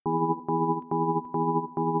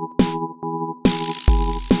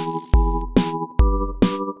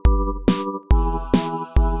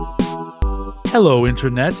Hello,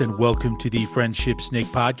 Internet, and welcome to the Friendship Snake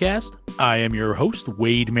Podcast. I am your host,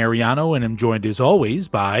 Wade Mariano, and I'm joined as always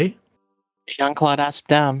by... Jean-Claude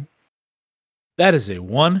Aspdam. That is a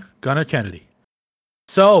one, Gunnar Kennedy.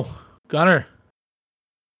 So, Gunnar,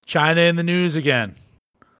 China in the news again.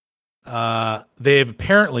 They have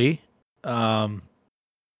apparently rolled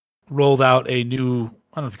out a new, I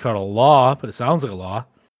don't know if you call it a law, but it sounds like a law,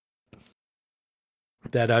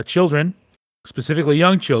 that children, specifically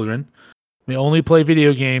young children, may only play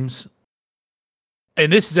video games.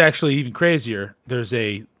 And this is actually even crazier. There's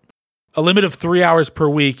a limit of 3 hours per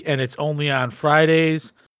week, and it's only on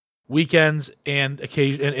Fridays, weekends, and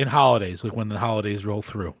and holidays, like when the holidays roll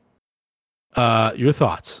through. Your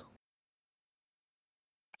thoughts?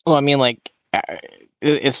 Well, I mean, like,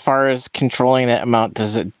 as far as controlling that amount,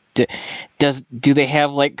 do they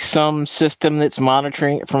have like some system that's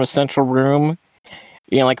monitoring it from a central room?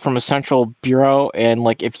 You know, like from a central bureau, and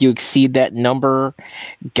like if you exceed that number,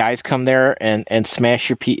 guys come there and smash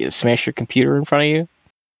your computer in front of you.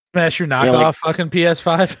 Smash your knockoff fucking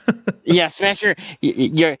PS5. Yeah, smash your.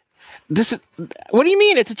 This is. What do you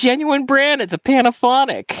mean? It's a genuine brand. It's a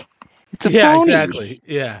Panasonic. It's a phony. Exactly.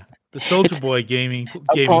 Yeah, the Soldier Boy gaming.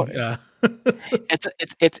 It's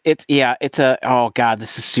a. Oh God,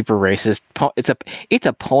 this is super racist. It's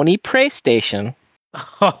a pony PlayStation.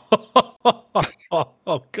 Oh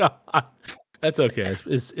God, that's okay.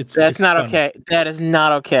 It's not funny. Okay. That is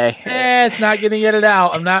not okay. It's not getting edited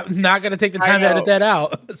out. I'm not going to take the time to edit that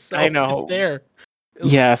out. So I know it's there.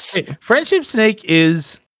 Yes, hey, Friendship Snake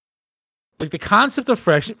is like the concept of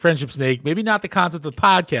Friendship Snake. Maybe not the concept of the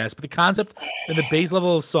podcast, but the concept and the base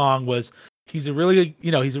level of song was he's a really good,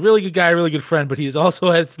 he's a really good guy, really good friend, but he also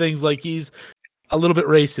has things like he's a little bit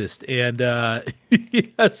racist and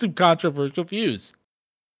he has some controversial views.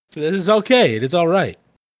 So this is okay. It is all right.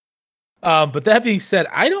 But that being said,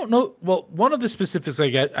 I don't know. Well, one of the specifics I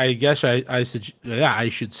guess I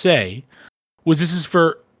should say was this is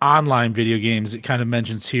for online video games. It kind of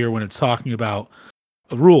mentions here when it's talking about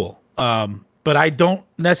a rule. But I don't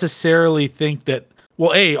necessarily think that.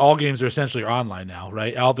 Well, all games are essentially online now,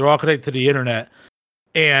 right? They're all connected to the internet,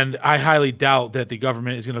 and I highly doubt that the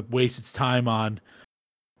government is going to waste its time on.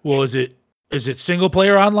 Well, is it single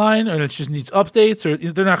player online and it just needs updates, or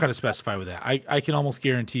they're not going to specify with that? I can almost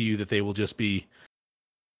guarantee you that they will just be.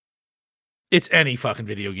 It's any fucking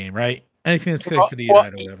video game, right? Anything that's connected to the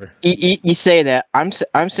internet or whatever. You say that. I'm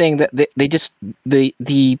saying that they just the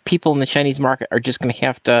people in the Chinese market are just going to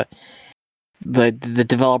have to. The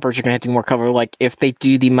developers are going to have to do more cover. Like if they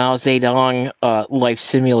do the Mao Zedong life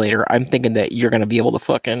simulator, I'm thinking that you're going to be able to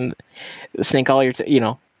fucking sink all your sink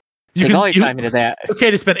all your time into that.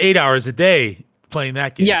 Okay, to spend 8 hours a day playing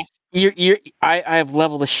that game. Yes, I have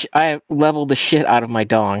leveled the shit out of my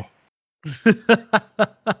dong.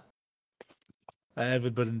 I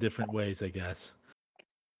haven't, but in different ways, I guess.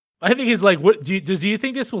 I think it's like, what do you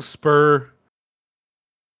think this will spur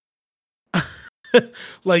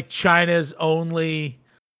like China's only,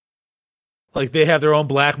 like they have their own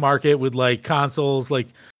black market with like consoles like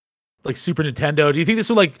Super Nintendo? Do you think this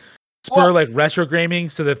will like spur like retro gaming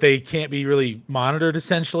so that they can't be really monitored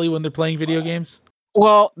essentially when they're playing video games?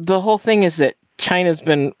 Well, the whole thing is that China's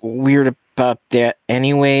been weird about that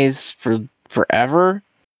anyways for forever.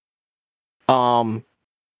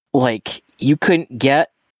 Like you couldn't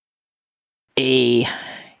get a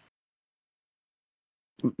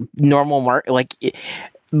normal market, like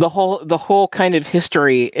the whole kind of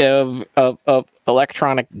history of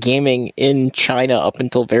electronic gaming in China up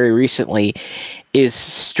until very recently is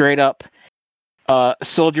straight up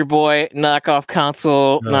Soldier Boy knockoff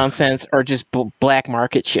console nonsense, or just black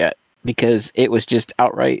market shit, because it was just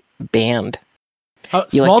outright banned.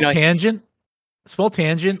 Small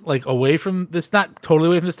tangent, like away from this, not totally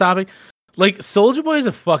away from this topic. Like Soldier Boy is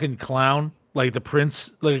a fucking clown, like the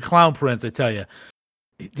prince, like a clown prince. I tell you,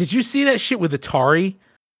 did you see that shit with Atari,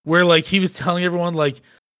 where like he was telling everyone like,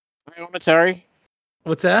 I own Atari.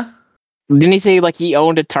 What's that? Didn't he say like he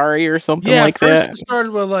owned Atari or something like that? Yeah, first it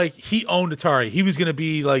started with like he owned Atari. He was gonna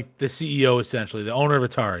be like the CEO essentially, the owner of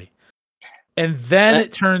Atari. And then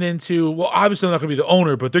it turned into, well, obviously I'm not gonna be the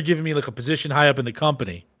owner, but they're giving me like a position high up in the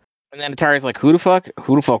company. And then Atari's like, who the fuck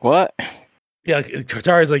what? Yeah, like,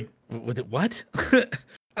 Atari's like, what?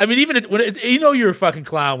 I mean, even when it's, you're a fucking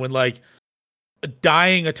clown when like a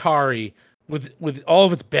dying Atari with all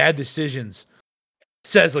of its bad decisions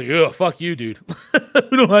says like, oh, fuck you, dude.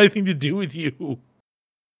 We don't have anything to do with you.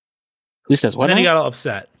 Who says what? And then he got all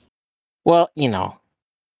upset. Well, it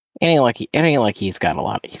ain't like he's got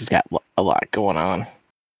a lot going on.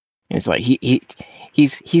 It's like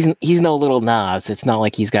he's no little Nas. It's not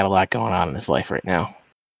like he's got a lot going on in his life right now.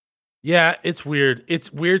 Yeah, it's weird.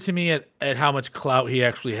 It's weird to me at how much clout he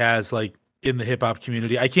actually has, like in the hip hop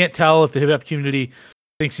community. I can't tell if the hip hop community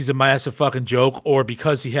thinks he's a massive fucking joke or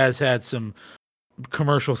because he has had some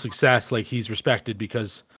commercial success, like he's respected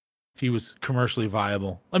because he was commercially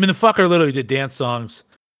viable. I mean, the fucker literally did dance songs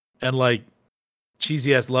and like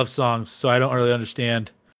cheesy ass love songs, so I don't really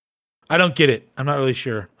understand. I don't get it. I'm not really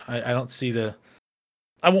sure. I don't see the.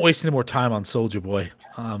 I won't waste any more time on Soldier Boy.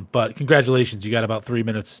 But congratulations, you got about 3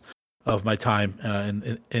 minutes of my time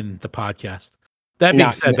in the podcast. That being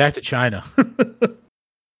No, said, back to China.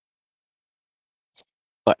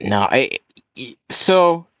 but no,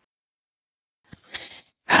 so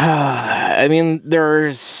I mean, to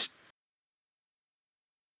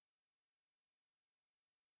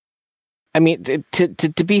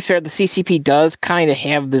be fair, the CCP does kind of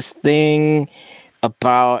have this thing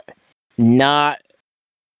about not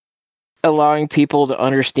allowing people to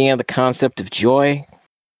understand the concept of joy.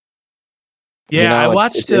 Yeah, I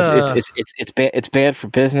watched. It's bad. It's bad for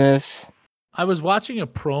business. I was watching a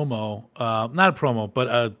promo, not a promo, but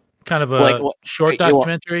a kind of Like a short you want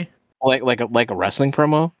documentary. like a wrestling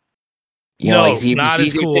promo. You know, like No, not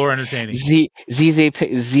as cool or entertaining.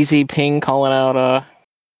 ZZ Ping calling out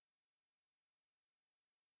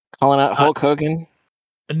Hulk Hogan.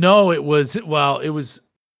 No, it was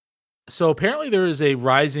so apparently there is a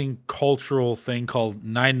rising cultural thing called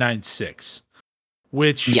 996,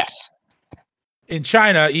 which Yes. in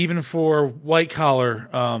China, even for white collar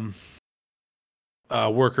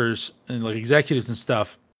workers and like executives and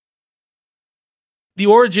stuff, the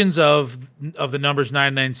origins of the numbers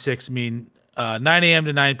 996 mean 9 a.m.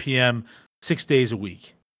 to 9 p.m. 6 days a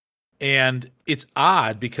week. And it's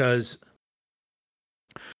odd because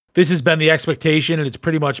this has been the expectation and it's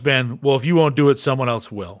pretty much been, well, if you won't do it, someone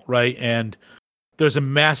else will, right? And there's a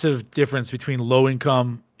massive difference between low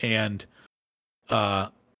income and like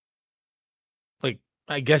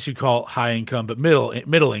I guess you'd call it high income, but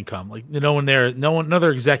middle income. Like none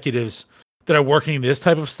other executives that are working this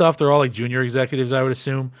type of stuff, they're all like junior executives, I would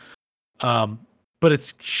assume. But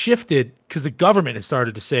it's shifted because the government has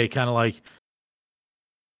started to say kind of like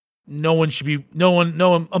no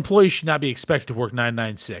employee should not be expected to work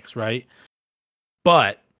 996, right?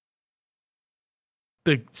 But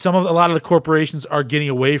a lot of the corporations are getting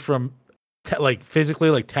away from like physically,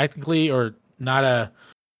 like technically, or not a.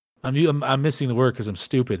 I'm missing the word because I'm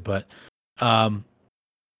stupid, but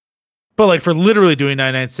like for literally doing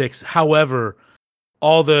 996. However,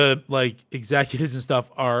 all the like executives and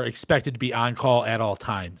stuff are expected to be on call at all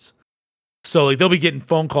times. So like they'll be getting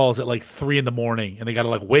phone calls at like 3 a.m, and they got to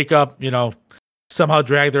like wake up, somehow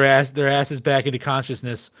drag their asses back into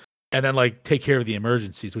consciousness, and then like take care of the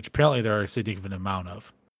emergencies, which apparently there are a significant amount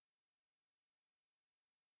of.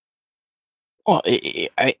 Well, I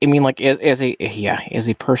mean, like as a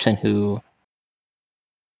person who's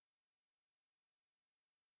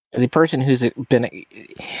been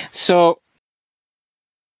so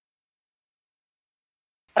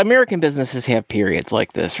American businesses have periods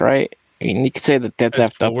like this, right? I mean, you could say that that's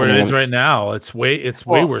That's effed up where it when is right it's now. It's way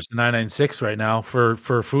worse than 996 right now for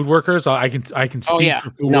food workers. I can oh speak yeah,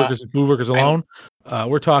 for food no, workers and food workers I alone.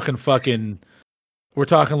 We're talking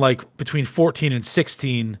like between 14 and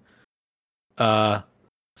 16. So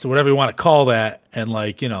whatever you want to call that, and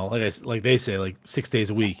like like they say, like 6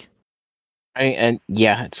 days a week. and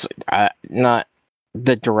yeah, it's not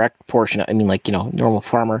the direct portion. I mean, like normal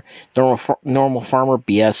farmer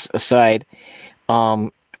BS aside. I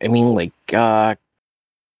mean, like I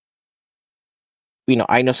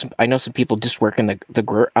know some people just work in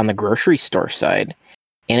on the grocery store side,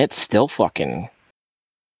 and it's still fucking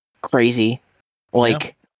crazy.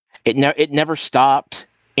 Like it never stopped,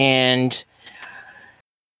 and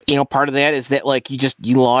part of that is that like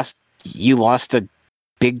you lost a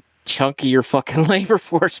big chunk of your fucking labor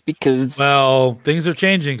force because Well, things are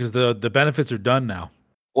changing because the benefits are done now.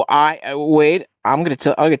 well I wait I'm gonna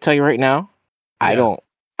tell you right now I Yeah. don't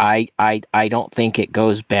I don't think it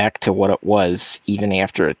goes back to what it was even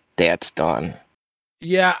after that's done.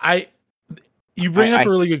 Yeah, you bring up a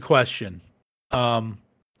really good question. I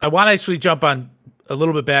want to actually jump on a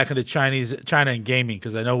little bit back into China and gaming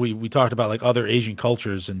because I know we talked about like other Asian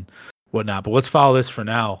cultures and whatnot, but let's follow this for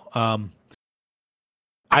now.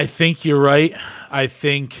 I think you're right. I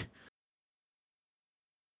think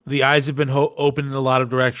the eyes have been opened in a lot of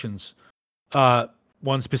directions.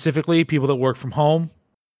 One specifically, people that work from home.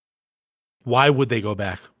 Why would they go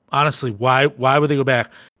back? Honestly, why would they go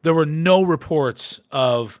back? There were no reports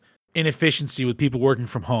of inefficiency with people working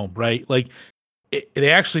from home, right? Like they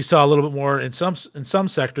actually saw a little bit more in some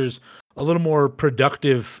sectors, a little more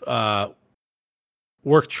productive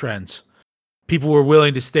work trends. people were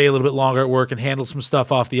willing to stay a little bit longer at work and handle some stuff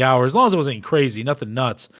off the hour, as long as it wasn't crazy, nothing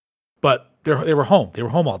nuts. But they were home. They were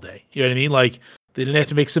home all day. You know what I mean? Like, they didn't have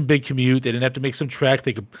to make some big commute. They didn't have to make some trek.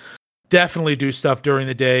 They could definitely do stuff during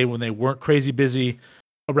the day when they weren't crazy busy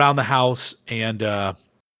around the house. And, it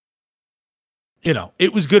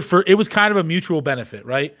was it was kind of a mutual benefit,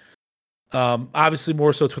 right? Obviously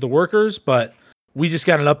more so to the workers, but we just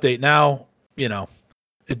got an update now.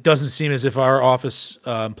 It doesn't seem as if our office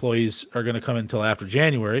employees are going to come until after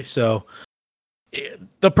January. So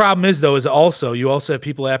the problem is, though, you also have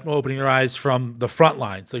people opening their eyes from the front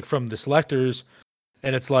lines, like from the selectors.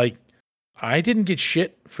 And it's like, I didn't get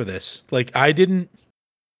shit for this. Like,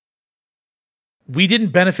 we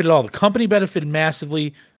didn't benefit at all. The company benefited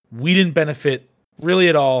massively. We didn't benefit really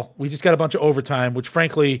at all. We just got a bunch of overtime, which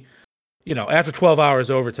frankly, after 12 hours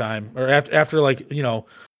overtime, or after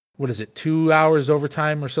what is it, 2 hours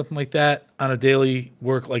overtime or something like that on a daily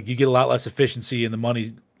work, like, you get a lot less efficiency and the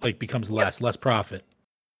money like becomes less profit.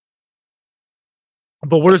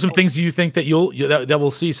 But what are some things you think that that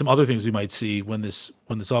we'll see, some other things we might see when this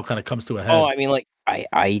all kind of comes to a head? Oh, I mean, like,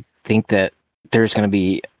 I think that there's going to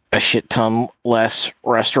be a shit ton less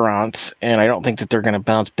restaurants, and I don't think that they're going to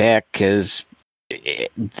bounce back because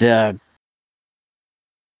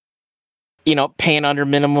paying under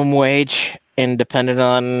minimum wage and dependent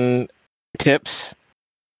on tips,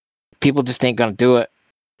 people just ain't going to do it.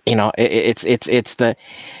 It's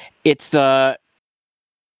the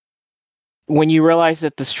when you realize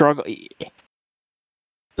that the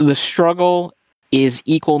struggle is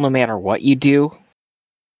equal no matter what you do,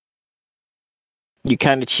 you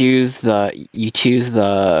kind of choose the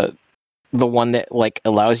one that like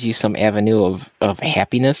allows you some avenue of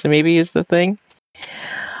happiness, maybe, is the thing.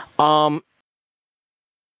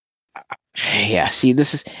 Yeah, see,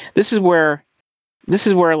 this is where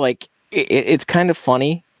like it's kind of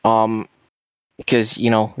funny, because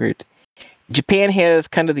Japan has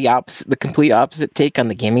kind of the complete opposite take on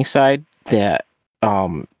the gaming side that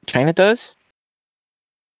China does,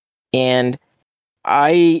 and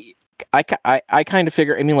I kind of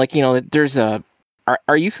figure, I mean, like, there's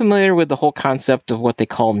are you familiar with the whole concept of what they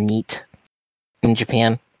call NEET in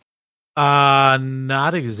Japan?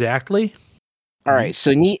 Not exactly. All right,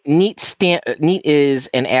 so NEET is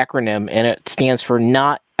an acronym, and it stands for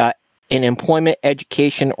not in employment,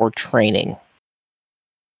 education, or training.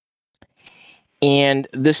 And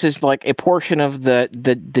this is like a portion of the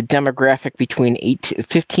demographic between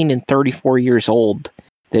 15 and 34 years old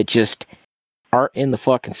that just aren't in the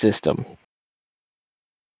fucking system.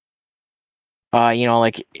 And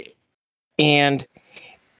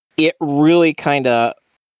it really kind of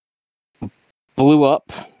blew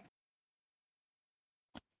up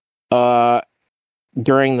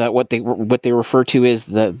during what they refer to as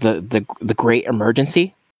the Great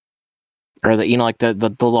Emergency, or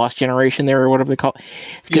the Lost Generation there, or whatever they call it.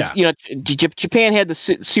 Because Japan had the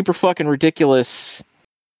super fucking ridiculous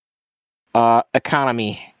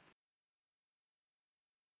economy,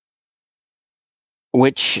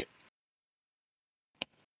 which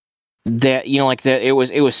that it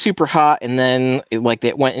was super hot, and then it went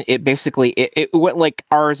like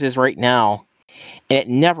ours is right now, and it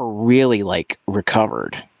never really like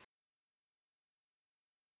recovered.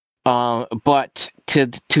 But to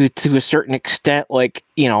a certain extent,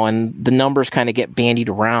 and the numbers kind of get bandied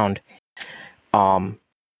around, and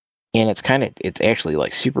it's actually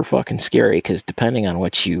like super fucking scary, because depending on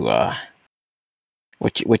what you look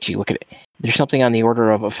at it, there's something on the order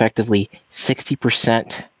of effectively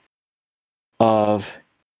 60% of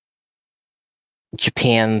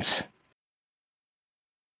Japan's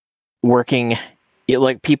working,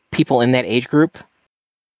 people in that age group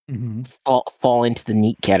fall into the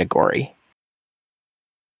NEET category.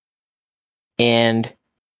 And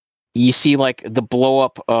you see like the blow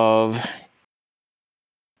up of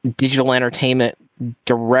digital entertainment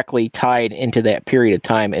directly tied into that period of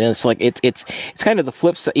time, and it's like it's kind of the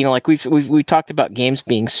flip side. Like we talked about games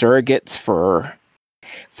being surrogates for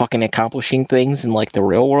fucking accomplishing things in like the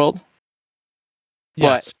real world.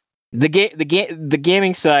 Yes. But the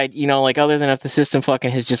gaming side, like, other than if the system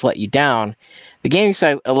fucking has just let you down, the gaming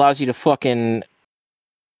side allows you to fucking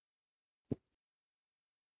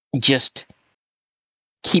just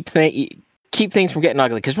keep things from getting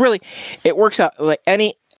ugly, because really it works out like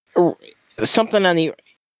something on the.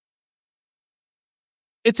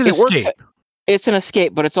 It's an escape. It's an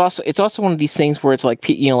escape, but it's also one of these things where it's like,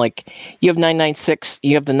 like you have 996,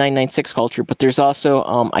 you have the 996 culture, but there's also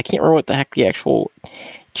I can't remember what the heck the actual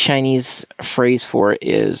Chinese phrase for it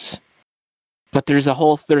is, but there's a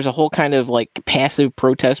whole kind of like passive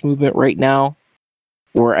protest movement right now,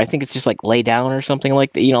 where I think it's just like lay down or something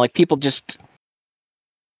like that. Like people just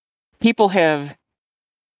people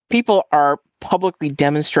are publicly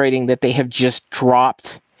demonstrating that they have just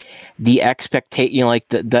dropped the expectation, like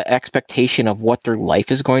the expectation of what their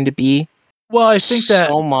life is going to be Well, I think that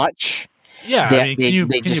so much yeah, I that mean, they can you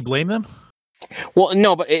just blame them? well,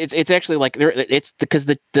 no, but it's actually like it's because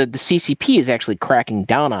the CCP is actually cracking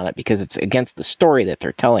down on it because it's against the story that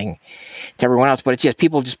they're telling to everyone else. But it's just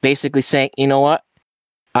people just basically saying, you know what,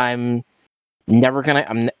 I'm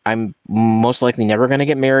I'm most likely never gonna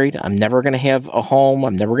get married. I'm never gonna have a home.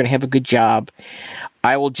 I'm never gonna have a good job.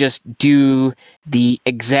 I will just do the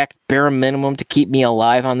exact bare minimum to keep me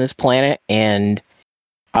alive on this planet, and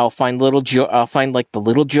I'll find I'll find like the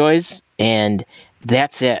little joys, and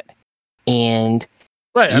that's it. And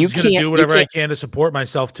Right. I'm you just gonna can't, do whatever I can to support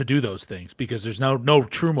myself to do those things because there's no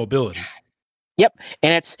true mobility. Yep,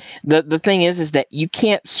 and it's the thing is that you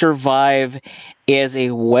can't survive as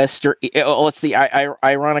a Western. Well, it's the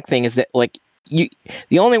ironic thing is that like you,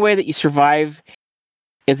 the only way that you survive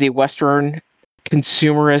as a Western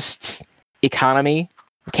consumerist economy,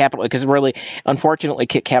 capital, because really, unfortunately,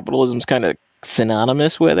 capitalism's kind of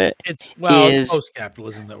synonymous with it. It's Is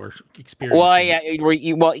post-capitalism that we're well,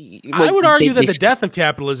 experiencing. yeah, I would argue that they the death of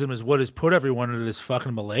capitalism is what has put everyone into this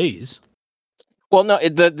fucking malaise. well, no,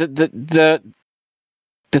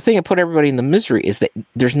 the thing that put everybody in the misery is that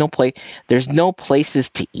there's no places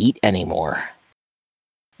to eat anymore.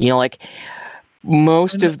 You know, like Maybe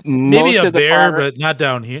most up of the there, farmer. but not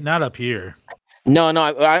down here, not up here. No,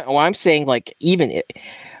 no. I'm saying like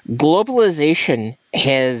globalization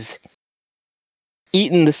has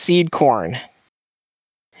eaten the seed corn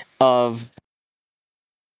of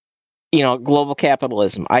global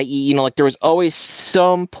capitalism. I.e., like there was always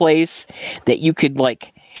some place that you could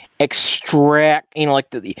like extract.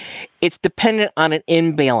 It's dependent on an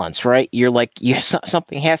imbalance, right? You're like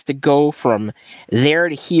something has to go from there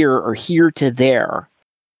to here or here to there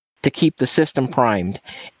to keep the system primed.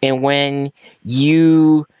 And when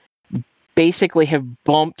you basically have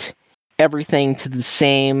bumped everything to the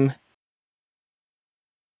same,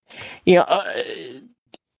 you know, uh,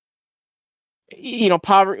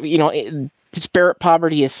 poverty, disparate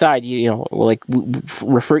poverty aside, like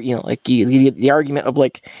refer, like the argument of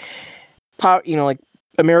like, like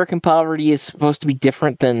American poverty is supposed to be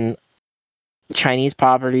different than Chinese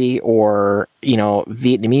poverty or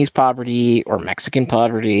Vietnamese poverty or Mexican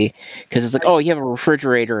poverty because it's like, oh, you have a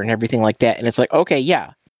refrigerator and everything like that, and it's like, okay,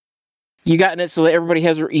 yeah, you gotten it so that everybody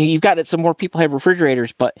has, you've got it so more people have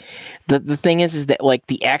refrigerators, but the thing is that like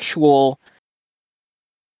the actual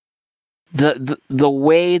the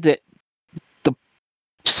way that the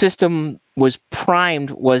system was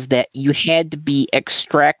primed was that you had to be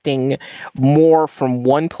extracting more from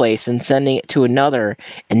one place and sending it to another,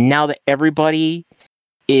 and now that everybody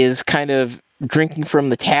is kind of drinking from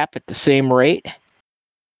the tap at the same rate,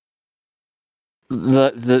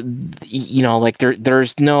 like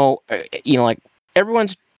there's no like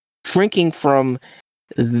everyone's drinking from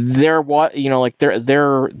their like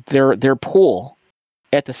their pool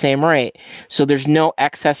at the same rate, so there's no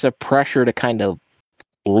excess of pressure to kind of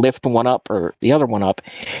lift one up or the other one up,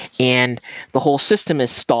 and the whole system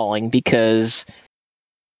is stalling because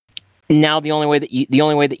now the only way that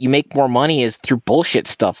you make more money is through bullshit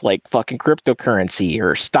stuff like fucking cryptocurrency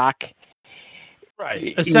or stock.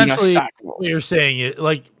 Right. Essentially, Stock. what you're saying it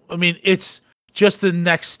like I mean, it's just the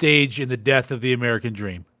next stage in the death of the American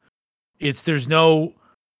dream. There's no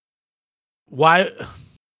why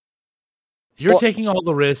you're taking all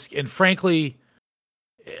the risk, and frankly,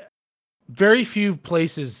 very few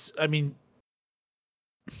places. I mean,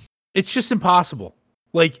 it's just impossible.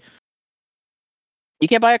 Like You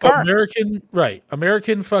can't buy a car.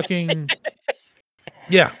 American fucking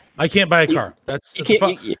yeah. I can't buy a car. You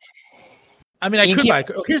can't. I mean, I could buy.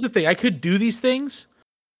 Here's the thing: I could do these things,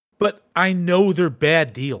 but I know they're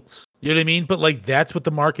bad deals. You know what I mean? But like, that's what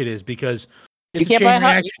the market is because it's a chain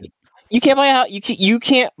reaction. You can't buy a house. You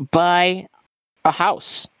can't buy a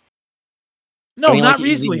house. No, I mean, not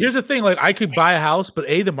reasonably. Here's the thing: like, I could buy a house, but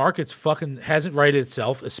the market's fucking hasn't righted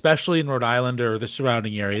itself, especially in Rhode Island or the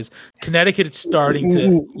surrounding areas. Connecticut, it's starting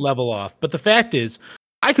to level off. But the fact is,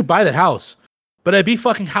 I could buy that house, but I'd be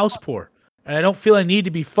fucking house poor, and I don't feel I need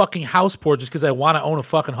to be fucking house poor just because I want to own a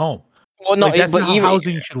fucking home. Well, no, like, that's not how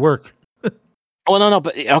housing should work. Well, no,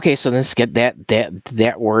 but okay. So let's get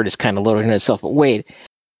that word is kind of loaded in itself. But wait,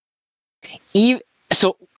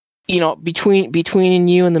 so between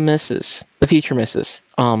you and the missus, the future missus,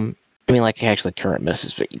 I mean, like actually current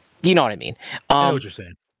missus, but you know what I mean. I know what you're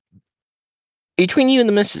saying. Between you and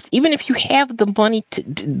the missus, even if you have the money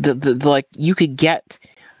to like, you could get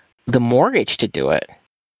the mortgage to do it.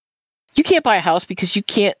 You can't buy a house because you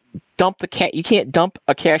can't dump you can't dump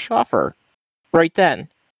a cash offer right then.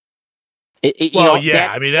 Well,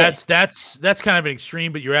 yeah, I mean that's kind of an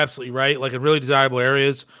extreme, but you're absolutely right. Like in really desirable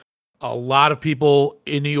areas, a lot of people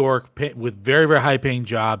in New York with very very high paying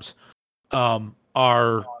jobs are,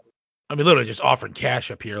 I mean, literally just offering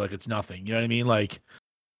cash up here like it's nothing. You know what I mean? Like,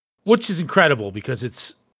 which is incredible because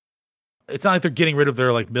it's not like they're getting rid of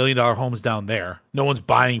their like $1 million homes down there. No one's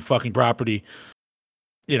buying fucking property,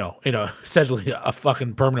 essentially a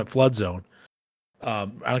fucking permanent flood zone. I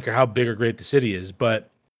don't care how big or great the city is, but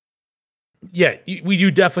yeah, you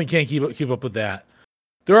definitely can't keep up with that.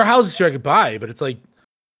 There are houses here I could buy, but it's like,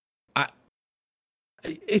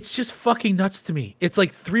 it's just fucking nuts to me. It's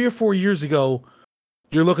like 3 or 4 years ago,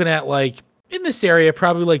 you're looking at like in this area,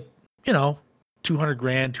 probably like 200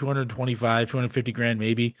 grand, 225, 250 grand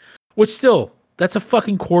maybe, which still that's a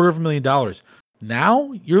fucking $250,000.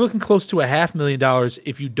 Now you're looking close to $500,000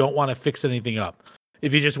 if you don't want to fix anything up.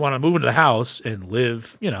 If you just want to move into the house and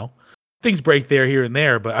live, things break there, here and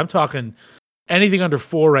there, but I'm talking anything under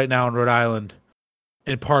 4 right now in Rhode Island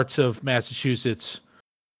and parts of Massachusetts.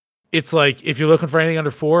 It's like if you're looking for anything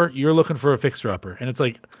under 4, you're looking for a fixer-upper, and it's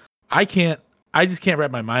like I just can't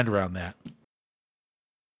wrap my mind around that.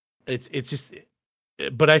 It's just,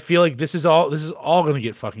 but I feel like this is all going to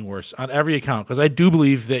get fucking worse on every account, because I do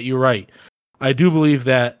believe that you're right. I do believe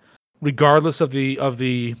that regardless of the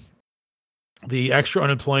extra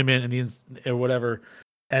unemployment and the or whatever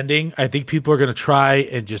ending, I think people are going to try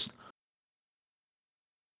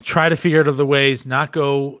to figure out other ways, not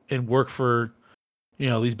go and work for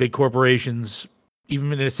these big corporations,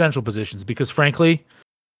 even in essential positions, because frankly,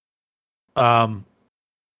 why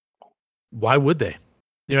would they?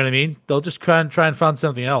 You know what I mean? They'll just try and find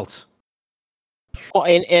something else. Well,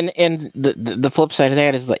 and the flip side of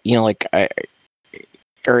that is that the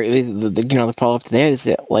follow up to that is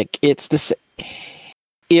that like it's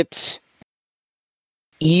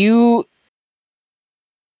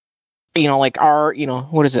like our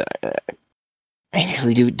what is it?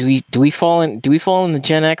 Usually, do we fall in the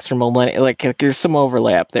Gen X or millennial? Like there's some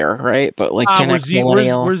overlap there, right? But like Gen X,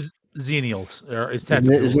 millennial, we're Xennials, or is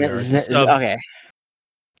technically what we are. Okay.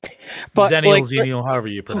 But Zennial, like, Xenial, however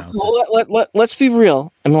you pronounce it. Let's be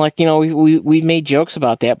real. I mean, like we made jokes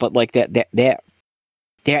about that, but like that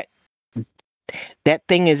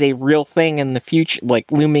thing is a real thing in the future,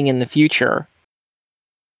 like looming in the future.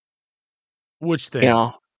 Which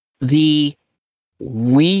thing?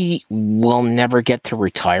 We will never get to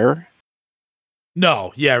retire.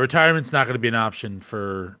 No, yeah, retirement's not going to be an option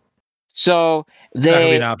for. So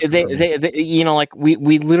they like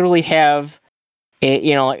we literally have.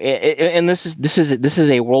 And this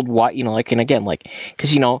is a worldwide, like, and again, like,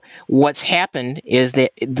 because what's happened is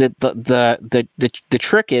that the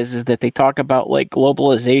trick is that they talk about like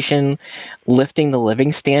globalization lifting the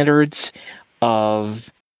living standards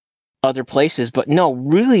of other places, but no,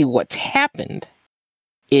 really, what's happened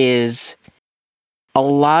is a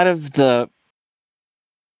lot of the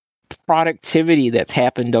productivity that's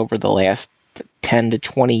happened over the last 10 to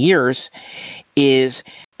 20 years is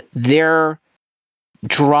they're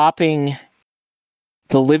dropping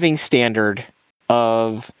the living standard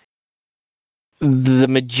of the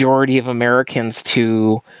majority of Americans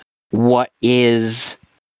to what is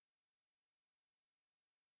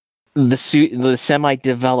the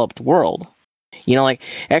semi-developed world. Like,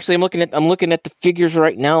 actually, I'm looking at the figures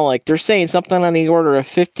right now. Like, they're saying something on the order of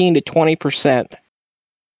 15 to 20%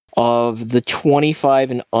 of the 25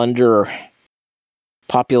 and under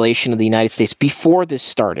population of the United States before this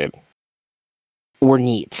started were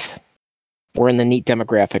NEETs. We're in the NEET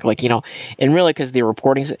demographic, like, and really because they're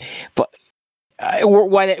reporting. But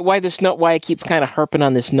why I keep kind of harping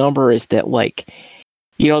on this number is that, like,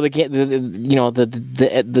 the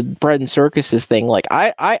bread and circuses thing. Like,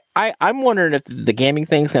 I'm wondering if the gaming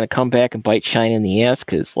thing's gonna come back and bite China in the ass,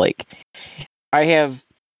 because like I have,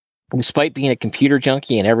 despite being a computer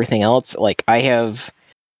junkie and everything else, like I have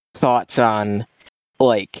thoughts on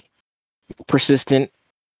like persistent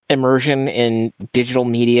immersion in digital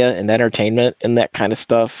media and entertainment and that kind of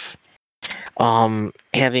stuff,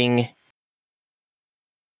 having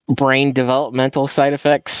brain developmental side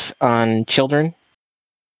effects on children.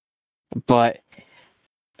 But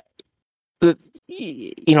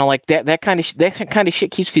like that kind of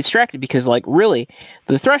shit keeps me distracted, because like really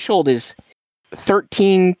the threshold is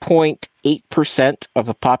 13.8% of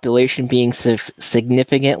a population being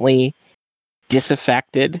significantly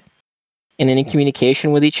disaffected in any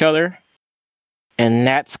communication with each other. And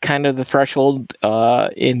that's kind of the threshold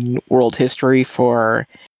in world history for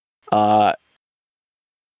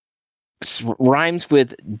rhymes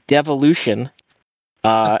with devolution,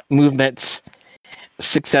 movements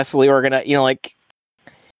successfully organized.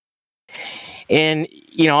 And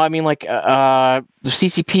I mean, the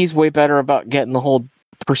CCP is way better about getting the whole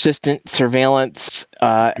persistent surveillance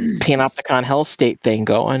panopticon hell state thing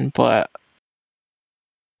going, but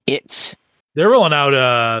they're rolling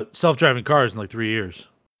out self-driving cars in like 3 years.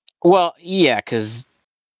 Well, yeah, because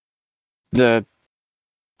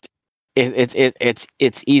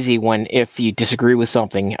it's easy when if you disagree with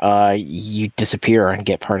something, you disappear and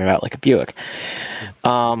get parted out like a Buick.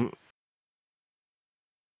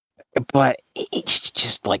 But it's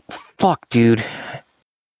just like, fuck, dude.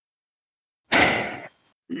 I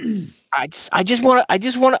just want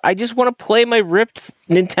to play my ripped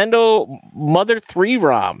Nintendo Mother 3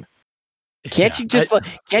 ROM. Can't you just let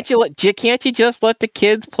the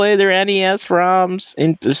kids play their NES ROMs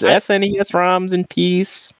and SNES ROMs in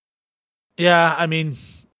peace? Yeah, I mean,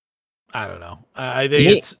 I don't know. I think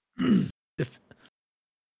it's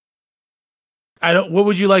what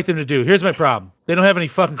would you like them to do? Here's my problem. They don't have any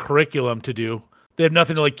fucking curriculum to do. They have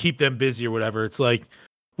nothing to like keep them busy or whatever. It's like,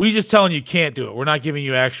 we just telling you can't do it. We're not giving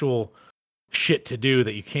you actual shit to do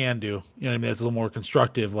that you can do. You know what I mean? That's a little more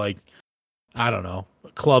constructive, like, I don't know,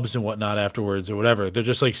 clubs and whatnot afterwards or whatever. They're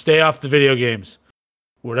just like, stay off the video games.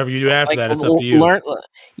 Whatever you do after that, it's up to you.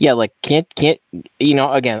 Can't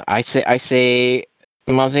again, I say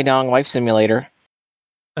Mao Zedong Life Simulator.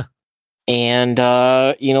 And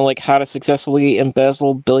how to successfully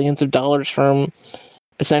embezzle billions of dollars from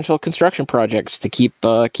essential construction projects to keep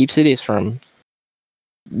cities from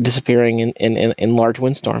disappearing in large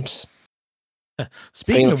windstorms.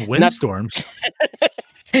 Speaking of windstorms,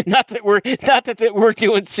 not that we're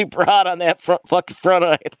doing super hot on that fucking front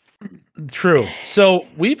end. True. So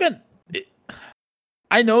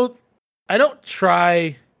I know I don't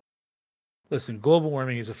try. Listen, global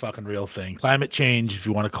warming is a fucking real thing. Climate change, if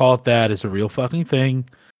you want to call it that, is a real fucking thing.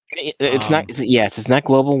 It's not. Yes, it's not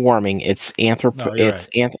global warming. It's it's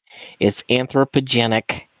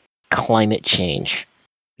anthropogenic climate change.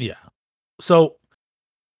 Yeah. So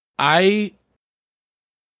I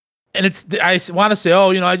want to say,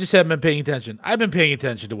 I just haven't been paying attention. I've been paying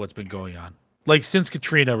attention to what's been going on. Like since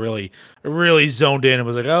Katrina really zoned in and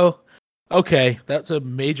was like, oh, okay, that's a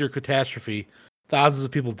major catastrophe. Thousands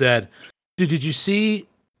of people dead. Dude, did you see?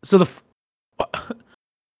 So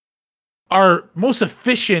our most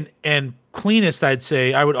efficient and cleanest, I'd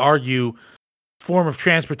say, I would argue, form of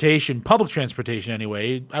transportation, public transportation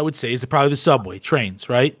anyway, I would say, is probably the subway, trains,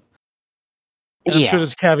 right? And I'm sure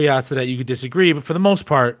there's caveats to that you could disagree, but for the most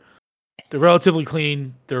part, they're relatively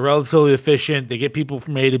clean, they're relatively efficient, they get people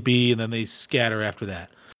from A to B, and then they scatter after that.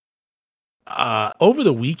 Over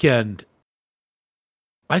the weekend,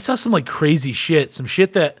 I saw some like crazy shit, some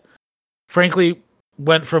shit that frankly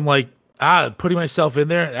went from like, putting myself in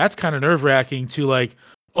there, that's kind of nerve-wracking, to like,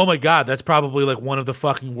 oh my God, that's probably like one of the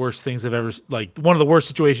fucking worst things I've ever, like one of the worst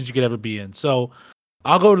situations you could ever be in. So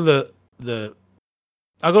I'll go to the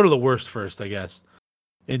worst first, I guess.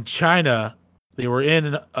 In China, they were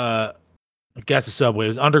in I guess a subway. It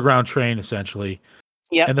was an underground train essentially.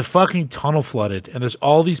 Yeah. And the fucking tunnel flooded, and there's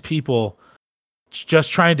all these people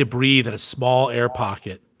just trying to breathe in a small air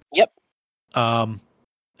pocket. Yep.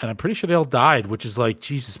 And I'm pretty sure they all died, which is like,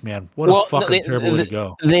 Jesus, man, what a fucking terrible way to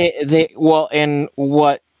go. And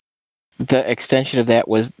what the extension of that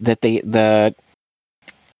was that the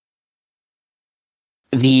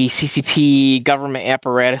CCP government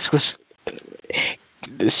apparatus was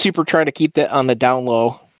super trying to keep that on the down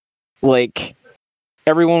low. Like,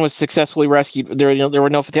 everyone was successfully rescued. There were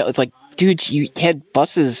no fatalities. It's like, dude, you had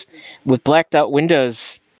buses with blacked out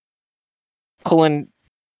windows pulling.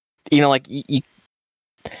 There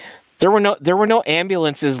were no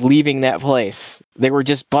ambulances leaving that place. They were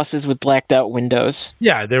just buses with blacked out windows.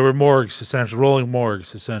 Yeah, they were morgues, essentially, rolling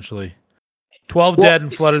morgues, essentially. 12 dead in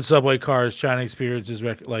flooded subway cars. China experiences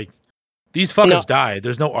like these fuckers died.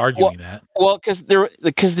 There's no arguing that. Well, because there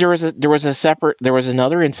was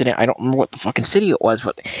another incident. I don't remember what the fucking city it was,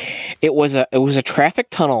 but it was a traffic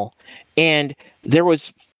tunnel, and there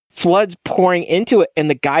was floods pouring into it, and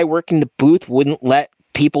the guy working the booth wouldn't let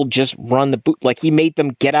people just run the booth. Like, he made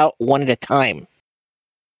them get out one at a time.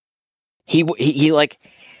 He like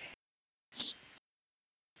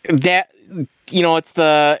that.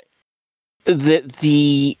 It's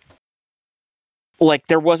the like,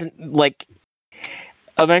 there wasn't like,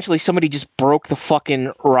 eventually somebody just broke the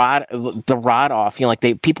fucking rod off.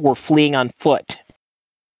 People were fleeing on foot.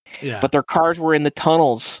 Yeah. But their cars were in the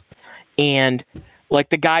tunnels, and like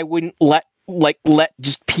the guy wouldn't let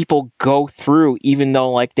just people go through, even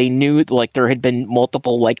though like they knew like there had been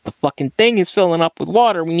multiple, like, the fucking thing is filling up with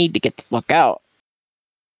water, we need to get the fuck out.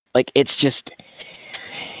 Like, it's just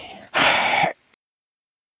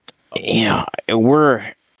Yeah,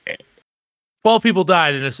 we're 12 people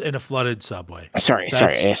died in a flooded subway. sorry.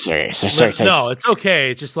 No, it's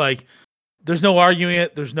okay. It's just like there's no arguing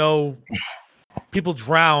it. There's no people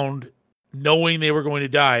drowned knowing they were going to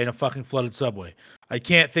die in a fucking flooded subway. I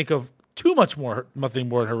can't think of nothing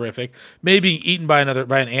more horrific. Maybe eaten by an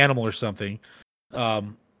animal or something.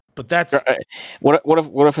 But that's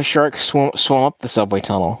What if a shark swam up the subway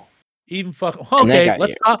tunnel? even fucking And that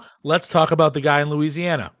okay. got Let's talk about the guy in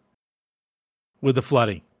Louisiana with the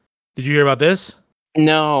flooding. Did you hear about this?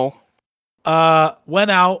 No.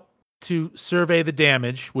 Went out to survey the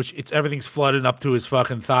damage, which everything's flooded up to his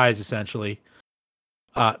fucking thighs essentially.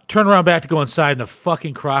 Turned around back to go inside and a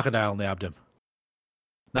fucking crocodile nabbed him.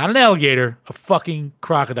 Not an alligator, a fucking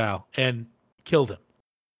crocodile, and killed him.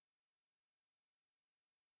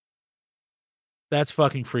 That's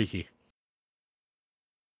fucking freaky.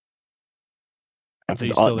 That's Are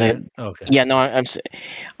you still there? Okay. Yeah, no, it's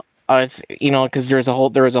because there was a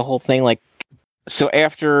whole thing like so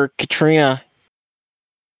after Katrina,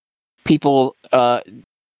 people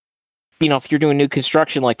if you're doing new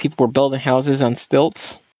construction, like people were building houses on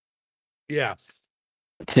stilts. Yeah.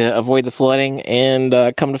 To avoid the flooding, and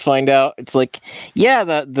come to find out, it's like, yeah,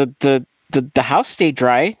 the house stayed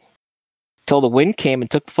dry till the wind came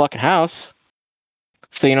and took the fucking house.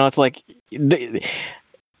 So it's like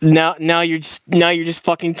now you're just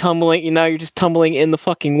fucking tumbling. Now you're just tumbling in the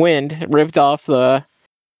fucking wind, ripped off the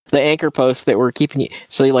anchor posts that were keeping you.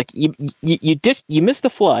 So you missed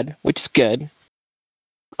the flood, which is good.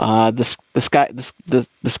 The sky,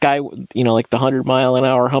 like the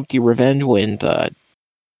 100-mile-an-hour Humpty revenge wind to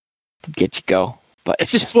get you go. But at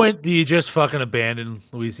this point, do you just fucking abandon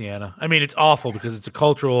Louisiana? I mean, it's awful because it's a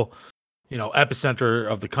cultural, epicenter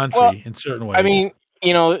of the country in certain ways. I mean,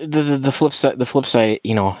 the flip side. The flip side,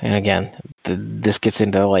 and again, this gets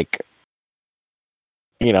into like,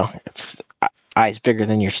 it's eyes bigger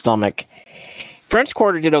than your stomach. French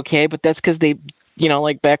Quarter did okay, but that's because they,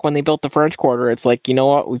 like back when they built the French Quarter, it's like, you know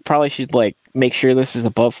what, we probably should like make sure this is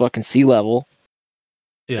above fucking sea level.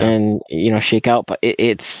 Yeah. And shake out, but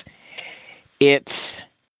it's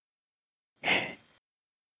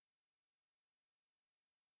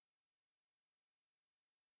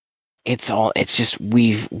just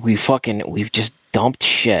we've just dumped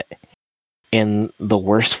shit in the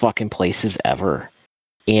worst fucking places ever.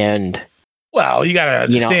 And well, you gotta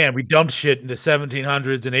understand, we dumped shit in the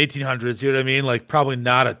 1700s and 1800s. You know what I mean? Like probably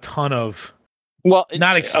not a ton of. Well,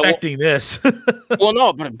 not expecting this. Well,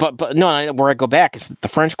 no, but no. Where I go back is the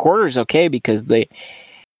French Quarter is okay because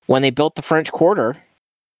when they built the French Quarter,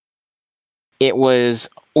 it was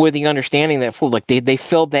with the understanding that like they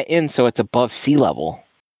filled that in so it's above sea level.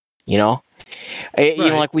 Right.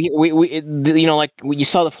 Like we like you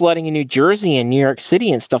saw the flooding in New Jersey and New York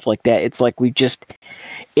City and stuff like that. It's like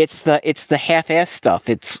it's the half-ass stuff.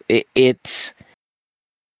 It's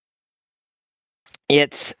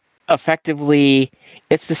effectively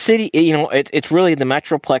it's the city. It's really the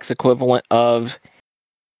Metroplex equivalent of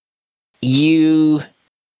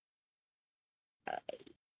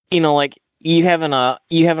like you having a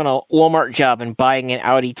Walmart job and buying an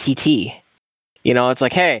Audi TT. It's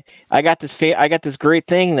like, hey, I got this great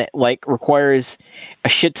thing that like requires a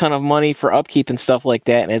shit ton of money for upkeep and stuff like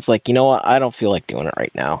that, and it's like, you know what? I don't feel like doing it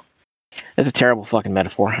right now. That's a terrible fucking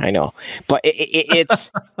metaphor, I know, but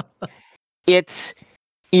it's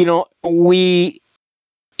New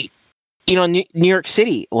York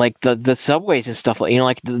City, like the subways and stuff,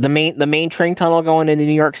 like the main train tunnel going into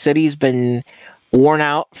New York City has been worn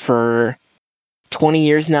out for 20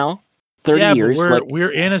 years now, 30 years. But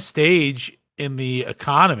we're in a stage in the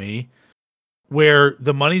economy where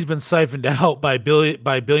the money's been siphoned out by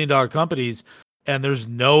billion-dollar companies, and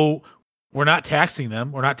we're not taxing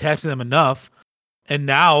them. We're not taxing them enough, and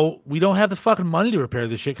now we don't have the fucking money to repair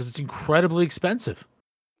this shit because it's incredibly expensive.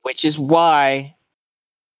 Which is why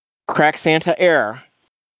Crack Santa Air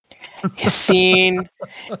has seen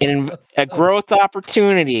a growth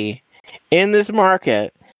opportunity in this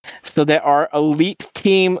market, so that our elite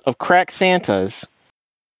team of Crack Santas,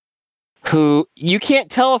 who you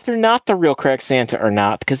can't tell if they're not the real Crack Santa or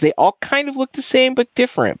not, because they all kind of look the same but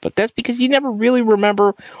different. But that's because you never really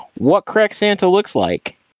remember what Crack Santa looks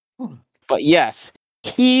like. But yes,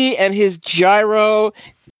 he and his gyro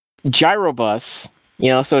bus,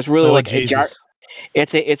 so it's really like Jesus.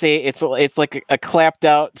 it's like a clapped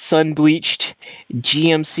out, sun bleached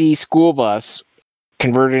GMC school bus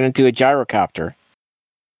converted into a gyrocopter.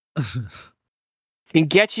 Can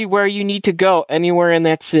get you where you need to go anywhere in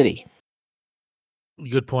that city.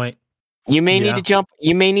 Good point. You may need to jump.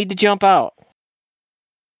 You may need to jump out,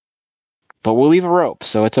 but we'll leave a rope,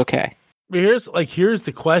 so it's okay. here's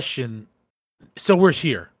the question. So we're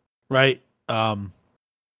here, right? And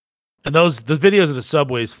the videos of the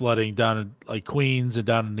subways flooding down in like Queens and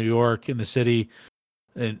down in New York in the city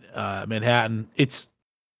and Manhattan, it's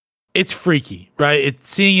freaky, right?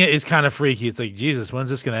 Seeing it is kind of freaky. It's like, Jesus, when's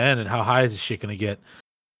this gonna end and how high is this shit gonna get?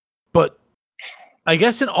 But I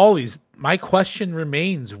guess in all these, my question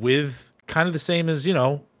remains with kind of the same as,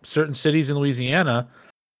 certain cities in Louisiana.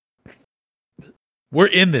 We're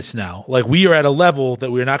in this now. Like, we are at a level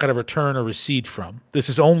that we're not going to return or recede from. This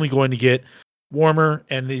is only going to get warmer,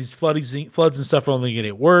 and these floods and stuff are only going to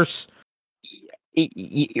get worse.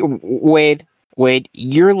 Wade,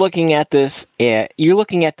 you're looking at this. You're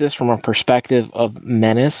looking at this from a perspective of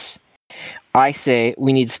menace. I say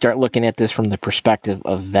we need to start looking at this from the perspective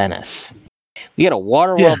of Venice. We got to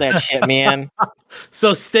waterworld that shit, man.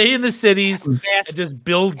 So stay in the cities and just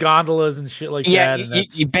build gondolas and shit like that. And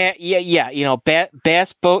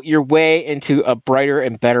bass boat your way into a brighter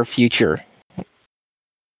and better future.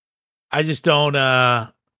 I just don't. I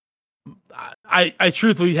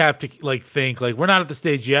truthfully have to think we're not at the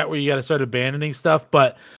stage yet where you got to start abandoning stuff,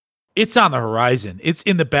 but it's on the horizon. It's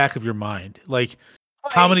in the back of your mind. Like,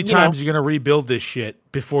 how many times are you going to rebuild this shit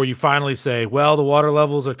before you finally say, well, the water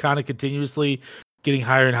levels are kind of continuously getting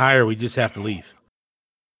higher and higher. We just have to leave.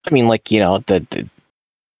 I mean, the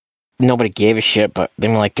nobody gave a shit, but I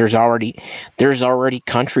mean, there's already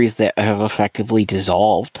countries that have effectively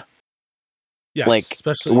dissolved. Yeah,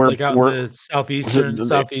 especially out in the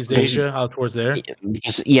Southeast Asia, out towards there.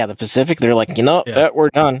 Yeah, the Pacific. They're like, we're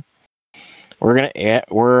done.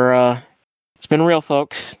 It's been real,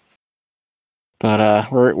 folks.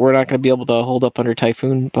 But we're not going to be able to hold up under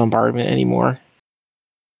typhoon bombardment anymore.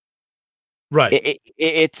 Right.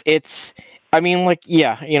 It's. I mean,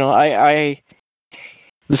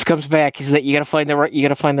 this comes back is that you got to find the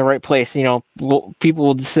right place. People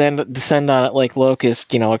will descend on it like locusts.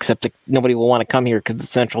 Except that nobody will want to come here because it's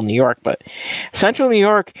Central New York. But Central New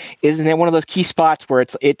York is one of those key spots where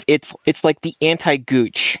it's like the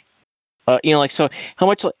anti-Gooch. So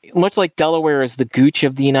how much like Delaware is the Gooch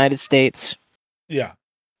of the United States. Yeah,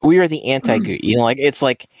 we are the anti-Gooch.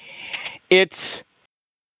 It's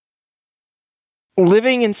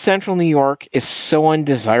living in Central New York is so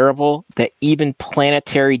undesirable that even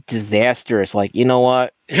planetary disaster is like, you know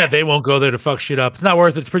what? Yeah, they won't go there to fuck shit up. It's not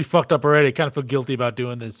worth it. It's pretty fucked up already. I kind of feel guilty about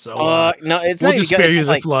doing this. So no, it's we'll not. Just spare you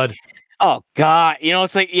the flood. Oh God,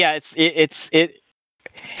 it's like it's.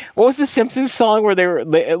 What was the Simpsons song where they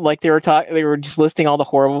were just listing all the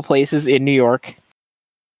horrible places in New York?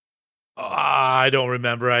 I don't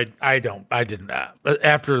remember. I didn't.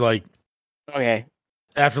 After okay,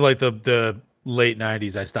 after the late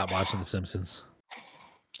 90s, I stopped watching The Simpsons.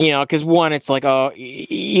 Because one, it's like,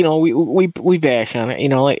 we bash on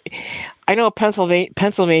it. I know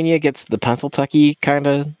Pennsylvania gets the Pennsyltucky kind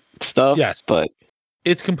of stuff. Yes, but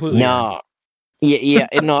it's completely no. Yeah,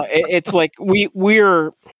 no. It's like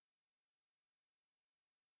we're.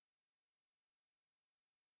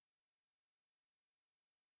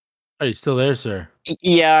 Are you still there, sir?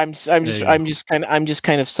 Yeah, I'm just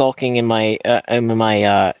kind of sulking in my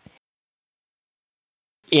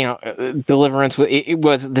Deliverance with it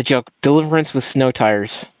was the joke. Deliverance with snow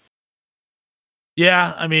tires.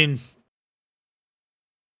 Yeah, I mean,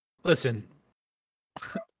 listen,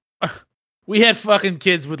 we had fucking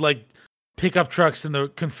kids with pickup trucks and the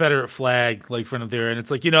Confederate flag front of there, and it's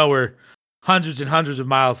like we're hundreds and hundreds of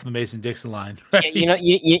miles from the Mason-Dixon line. Right? You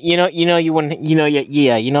wouldn't.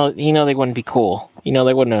 They wouldn't be cool.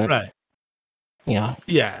 They wouldn't. Right. Yeah.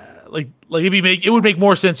 It would make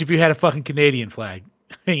more sense if you had a fucking Canadian flag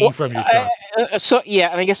hanging from your truck. And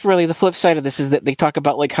I guess really the flip side of this is that they talk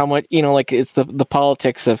about how much it's the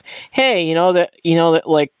politics of that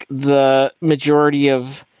the majority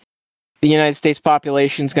of the United States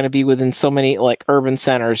population is going to be within so many urban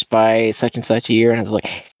centers by such and such a year, and it's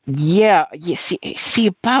like see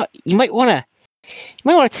about you might want to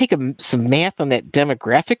take some math on that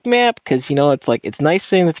demographic map because it's nice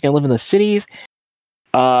saying that you're going to live in those cities.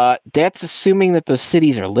 That's assuming that those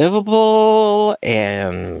cities are livable,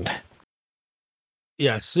 and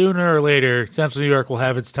yeah, sooner or later, Central New York will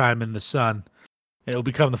have its time in the sun. It will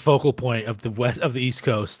become the focal point of the East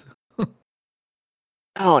Coast.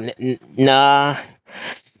 Oh nah,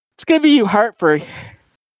 it's gonna be New Hartford.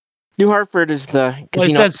 New Hartford is the. Well, I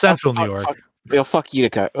said Central New York. Fuck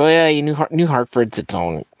Utica. Oh yeah, New Hartford's its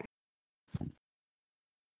own.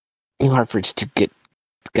 New Hartford's too good.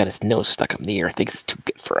 Got his nose stuck up in the air. Thinks it's too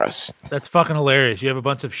good for us. That's fucking hilarious. You have a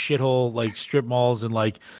bunch of shithole strip malls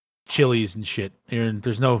and Chili's and shit.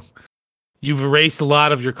 You've erased a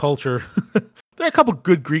lot of your culture. There are a couple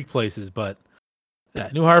good Greek places, but Yeah,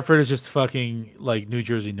 New Hartford is just fucking like New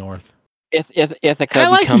Jersey North. Ithaca I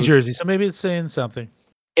like New becomes Jersey, so maybe it's saying something.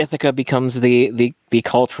 Ithaca becomes the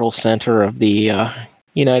cultural center of the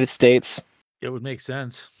United States. It would make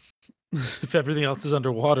sense if everything else is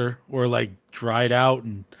underwater or like dried out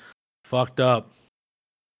and fucked up.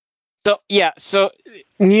 So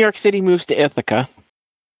New York City moves to Ithaca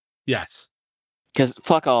Yes. because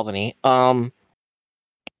fuck Albany.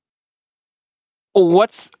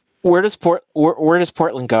 What's where does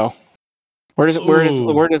Portland go? Where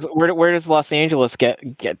does Los Angeles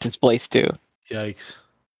get displaced to? Yikes.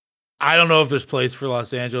 I don't know if there's place for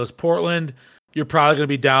Los Angeles. Portland, you're probably going to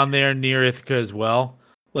be down there near Ithaca as well.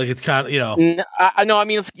 Like it's kind of, I know. I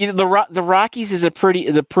mean, the Rockies is a pretty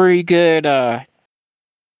good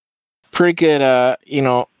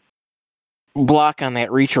block on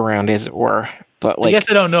that reach around, as it were. But I guess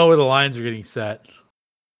I don't know where the lines are getting set,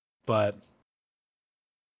 but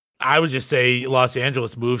I would just say Los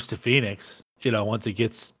Angeles moves to Phoenix, once it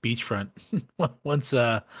gets beachfront, once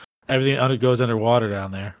everything goes underwater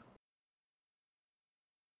down there.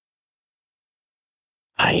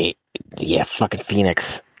 fucking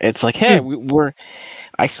Phoenix. It's like, hey,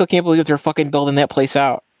 I still can't believe they're fucking building that place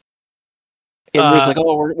out. Everybody's like,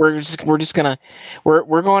 oh, we're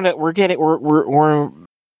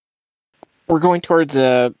going towards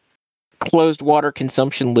a closed water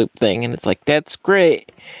consumption loop thing, and it's like, that's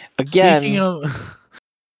great. Again, speaking of,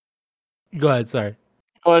 go ahead. Sorry.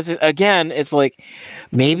 Again, it's like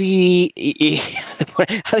maybe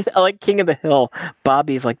I like King of the Hill.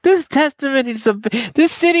 Bobby's like, this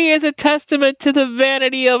city is a testament to the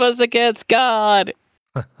vanity of us against God.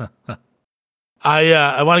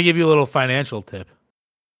 I want to give you a little financial tip.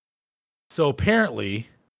 So apparently,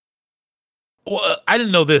 well, I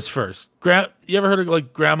didn't know this first. You ever heard of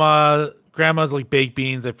like grandma's like baked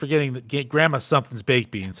beans? I'm forgetting that grandma something's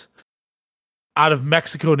baked beans out of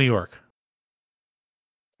Mexico, New York.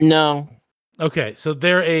 No. Okay, so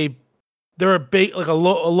they're a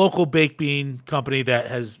local baked bean company that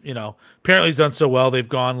has apparently has done so well they've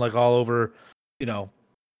gone like all over,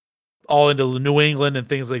 all into New England and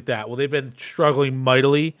things like that. Well, they've been struggling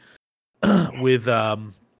mightily with Grandma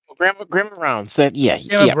Brown's.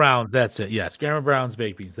 Grandma Brown's. That's it. Yes, Grandma Brown's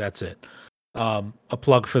baked beans. That's it. A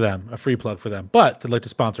plug for them, a free plug for them. But if they'd like to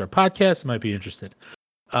sponsor a podcast, might be interested.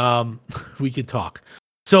 We could talk.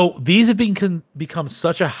 So these have become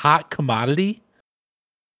such a hot commodity.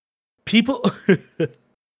 People,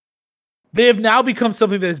 they have now become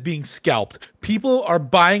something that is being scalped. People are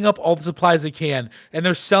buying up all the supplies they can, and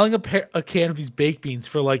they're selling a can of these baked beans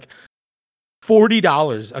for like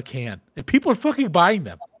 $40 a can, and people are fucking buying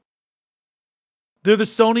them. They're the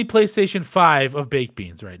Sony PlayStation 5 of baked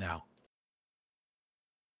beans right now.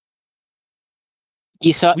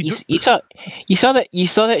 You saw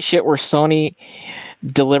that shit where Sony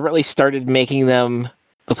deliberately started making them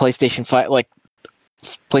the PlayStation 5, like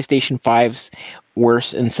PlayStation 5s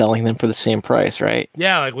worse and selling them for the same price, right?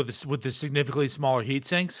 Yeah, like with the significantly smaller heat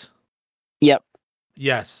sinks. Yep.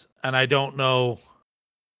 Yes, and I don't know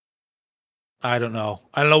why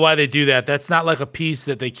they do that. That's not like a piece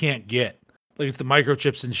that they can't get. Like it's the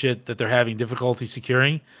microchips and shit that they're having difficulty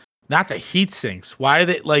securing, not the heat sinks. Why are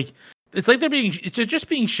they like? It's like they're just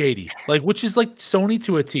being shady, like which is like Sony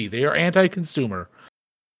to a T. They are anti-consumer,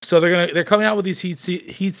 so they're coming out with these heat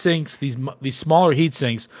sinks, these smaller heat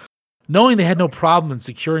sinks, knowing they had no problem in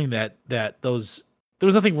securing that there was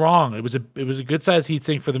nothing wrong. It was a good size heat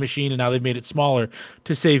sink for the machine, and now they've made it smaller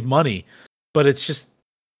to save money. But it's just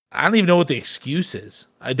I don't even know what the excuse is.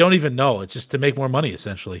 I don't even know. It's just to make more money,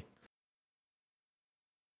 essentially.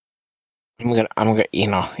 I'm gonna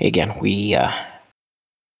again we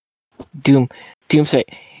Doomsday.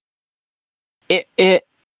 It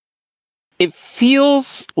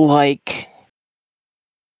feels like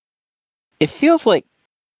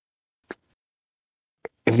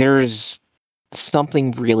there's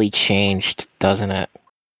something really changed, doesn't it?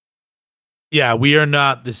 Yeah, we are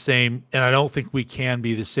not the same, and I don't think we can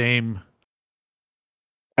be the same.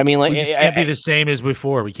 I mean, like, we just can't be the same as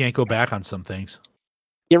before. We can't go back on some things.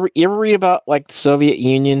 You ever read about like the Soviet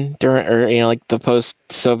Union during, or like the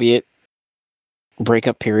post-Soviet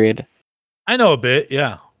breakup period? I know a bit,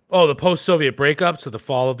 yeah. Oh, the post-Soviet breakup, so the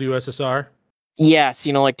fall of the USSR. Yes,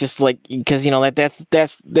 just like because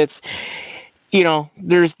that's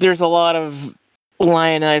there's a lot of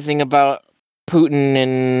lionizing about Putin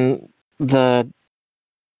and the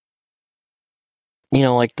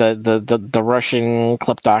like the Russian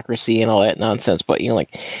kleptocracy and all that nonsense, but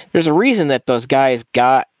like there's a reason that those guys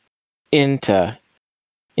got into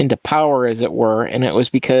power, as it were, and it was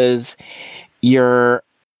because your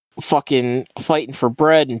fucking fighting for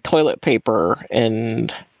bread and toilet paper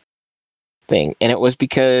and thing, and it was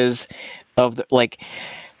because of the, like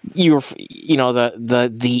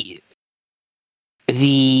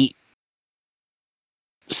the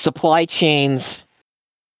supply chains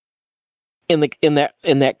in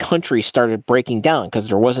that country started breaking down because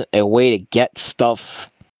there wasn't a way to get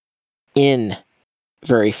stuff in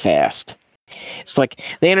very fast. It's like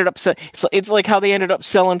they ended up it's like how they ended up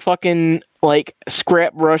selling fucking like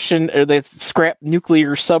scrap Russian or the scrap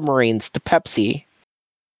nuclear submarines to Pepsi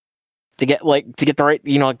to get the right,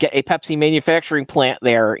 get a Pepsi manufacturing plant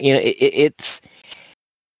there. It's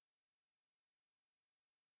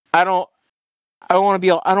I don't want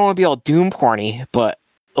to be all doom porny, but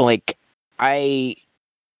like I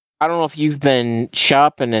don't know if you've been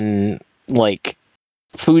shopping in like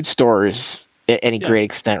food stores at any great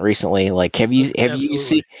extent recently. Like, have you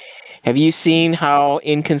seen how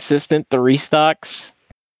inconsistent the restocks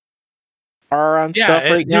are on stuff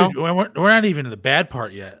right now? Dude, we're not even in the bad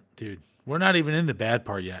part yet, dude. We're not even in the bad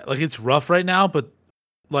part yet. Like, it's rough right now, but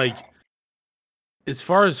like, as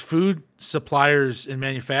far as food suppliers and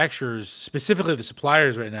manufacturers, specifically the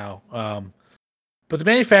suppliers right now, but the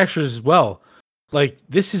manufacturers as well, like,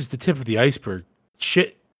 this is the tip of the iceberg.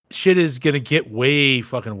 Shit is gonna get way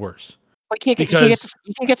fucking worse. You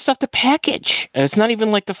can't get stuff to package. And it's not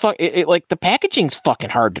even like like the packaging's fucking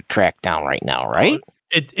hard to track down right now, right?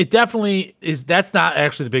 It definitely is. That's not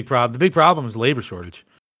actually the big problem. The big problem is labor shortage.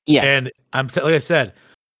 Yeah, and like I said,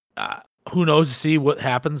 who knows to see what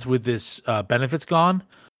happens with this benefits gone,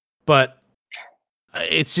 but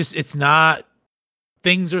it's not.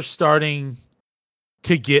 Things are starting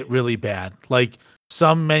to get really bad. Like,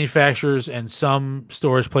 some manufacturers and some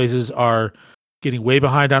storage places are getting way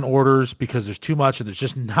behind on orders because there's too much and there's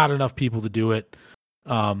just not enough people to do it.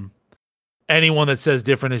 Anyone that says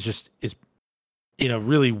different is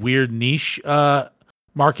really weird niche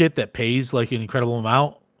market that pays like an incredible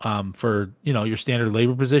amount for your standard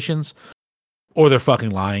labor positions, or they're fucking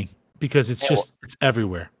lying because it's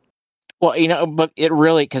everywhere. Well, but it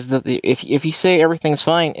really, because if you say everything's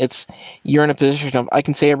fine, you're in a position of, I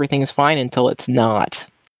can say everything is fine until it's not.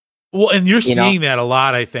 Well, and you're seeing that a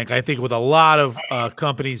lot, I think. I think with a lot of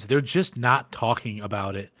companies, they're just not talking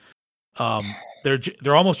about it.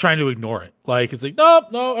 They're almost trying to ignore it. Like, it's like,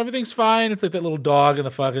 no, everything's fine. It's like that little dog in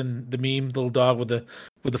the meme, little dog with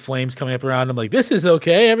the flames coming up around him. Like, this is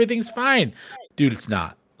okay, everything's fine, dude. It's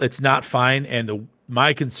not. It's not fine. And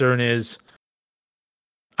my concern is,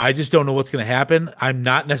 I just don't know what's going to happen. I'm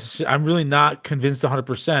really not convinced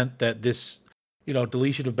 100% that this,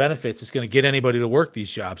 deletion of benefits is going to get anybody to work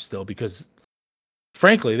these jobs still, because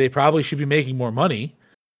frankly, they probably should be making more money.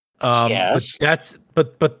 Yes.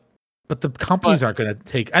 But the companies aren't going to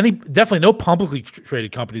take definitely no publicly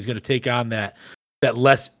traded company is going to take on that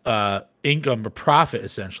less income or profit.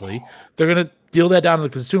 Essentially, they're going to deal that down to the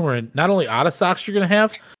consumer, and not only out of stocks you're going to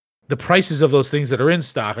have, the prices of those things that are in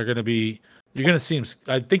stock are going to be. You're going to see them.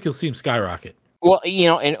 I think you'll see them skyrocket. Well,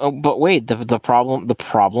 but wait, the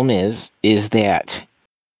problem is that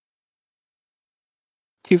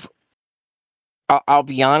I'll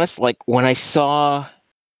be honest, like, when I saw,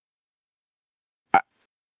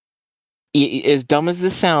 as dumb as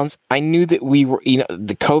this sounds, I knew that we were,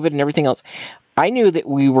 the COVID and everything else, I knew that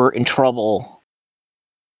we were in trouble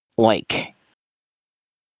like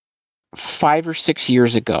 5 or 6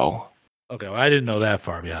 years ago. Okay, well, I didn't know that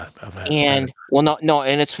far. Yeah, no,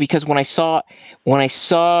 and it's because when I saw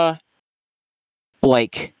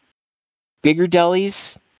like bigger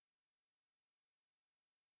delis,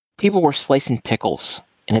 people were slicing pickles,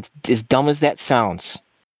 and it's as dumb as that sounds.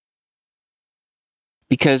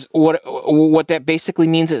 Because what that basically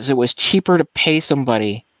means is it was cheaper to pay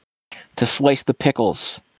somebody to slice the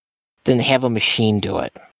pickles than have a machine do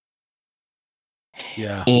it.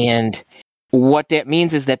 Yeah, and what that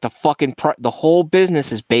means is that the whole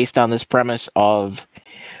business is based on this premise of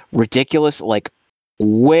ridiculous, like,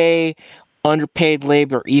 way underpaid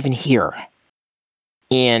labor, even here.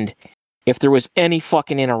 And if there was any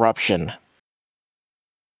fucking interruption,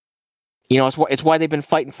 it's why they've been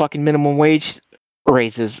fighting fucking minimum wage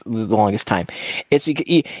raises the longest time. It's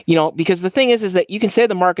because the thing is that you can say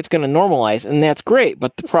the market's going to normalize, and that's great,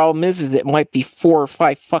 but the problem is it might be 4 or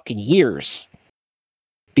 5 fucking years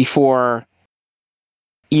before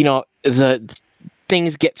the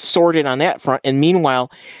things get sorted on that front. And meanwhile,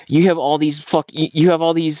 you have all these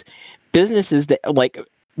businesses that, like,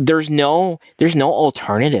 there's no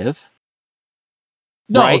alternative.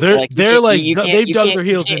 No, right? They've dug their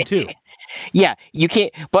heels in too. Yeah, you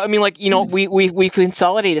can't. But I mean, like, we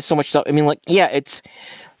consolidated so much stuff. I mean, like, yeah, it's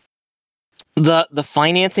the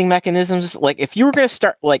financing mechanisms, like if you were going to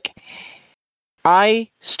start, like I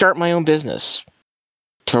start my own business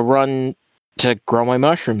to grow my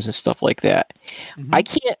mushrooms and stuff like that. Mm-hmm.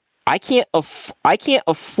 I can't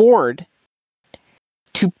afford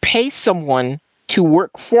to pay someone to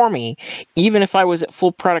work for me, even if I was at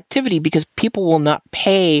full productivity, because people will not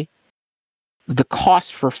pay the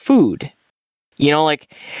cost for food.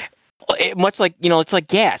 Like much like it's like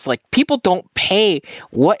gas. Like people don't pay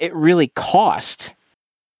what it really cost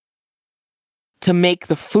to make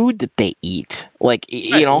the food that they eat. Like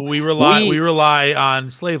Right. We rely on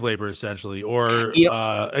slave labor essentially, or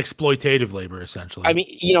exploitative labor essentially. I mean,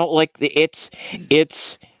 like it's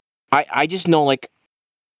I just know, like,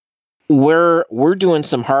 we're doing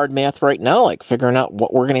some hard math right now, like figuring out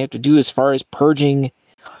what we're going to have to do as far as purging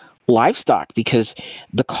livestock, because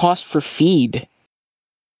the cost for feed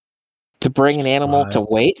to bring an animal to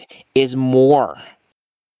weight is more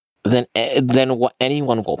than what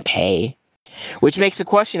anyone will pay. Which makes the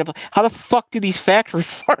question of how the fuck do these factory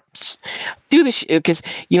farms do this? Because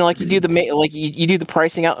like you do you do the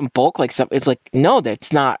pricing out in bulk, like stuff. It's like, no,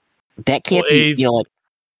 that's not. That can't be. Like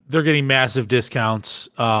they're getting massive discounts.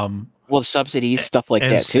 Well, subsidies, stuff like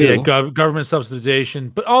that too. Yeah, government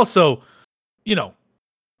subsidization, but also,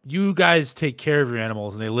 you guys take care of your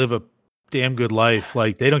animals and they live a damn good life.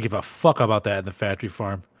 Like they don't give a fuck about that in the factory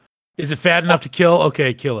farm. Is it fat enough to kill?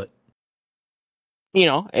 Okay, kill it.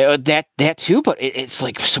 That too, but it's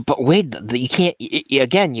like, but wait, you can't.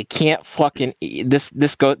 Again, you can't fucking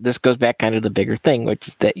this goes back kind of the bigger thing, which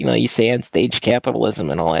is that you say on stage capitalism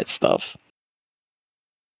and all that stuff.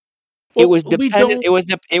 Well, it was dependent. It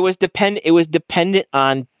was dependent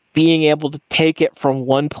on being able to take it from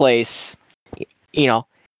one place.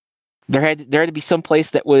 There had to be some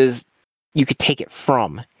place that was you could take it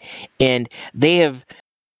from, and they have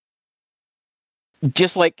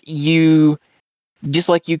just like you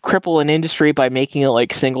cripple an industry by making it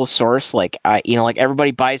like single source. Like like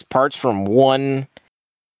everybody buys parts from one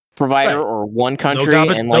provider or one country,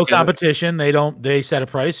 and like no competition. They set a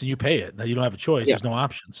price and you pay it. You don't have a choice. Yeah. There's no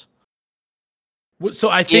options.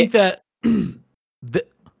 So I think that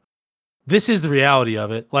this is the reality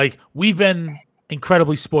of it. Like we've been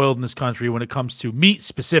incredibly spoiled in this country when it comes to meat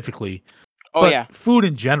specifically. But food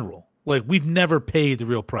in general. Like we've never paid the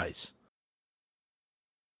real price.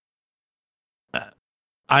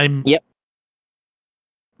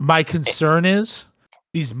 My concern is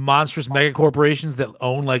these monstrous mega corporations that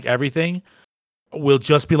own like everything will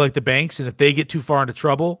just be like the banks, and if they get too far into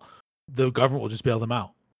trouble, the government will just bail them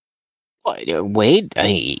out. Wade,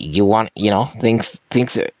 you want things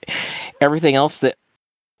everything else that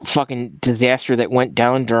fucking disaster that went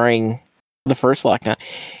down during the first lockdown.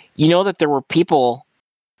 That there were people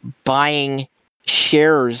buying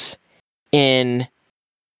shares in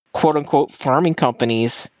quote unquote farming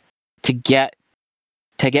companies to get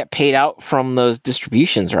paid out from those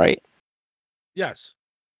distributions, right? Yes.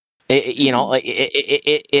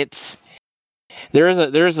 It's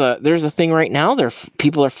there's a thing right now.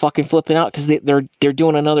 People are fucking flipping out because they're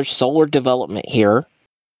doing another solar development here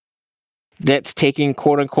that's taking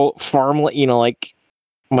quote unquote farm. Like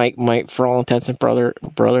my for all intents and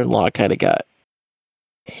brother-in-law kind of got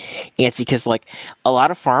antsy because like a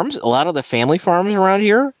lot of the family farms around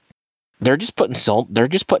here, they're just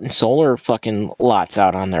putting solar fucking lots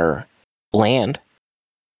out on their land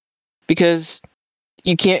because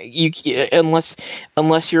you can't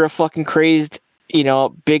unless you're a fucking crazed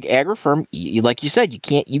big agri firm. Like you said, you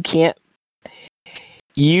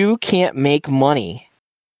can't make money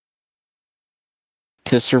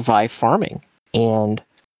to survive farming, and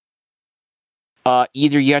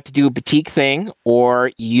either you have to do a boutique thing or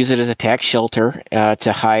you use it as a tax shelter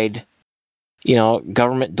to hide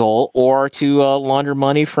government dole, or to launder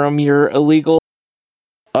money from your illegal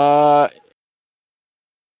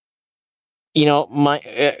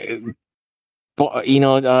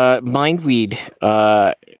mindweed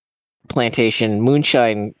plantation,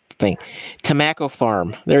 moonshine thing, tobacco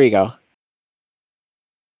farm. There you go.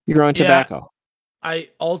 You're growing tobacco. We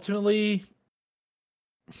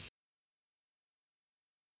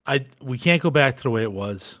can't go back to the way it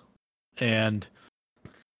was, and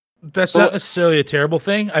that's not necessarily a terrible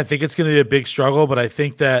thing. I think it's going to be a big struggle, but I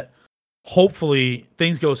think that hopefully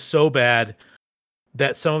things go so bad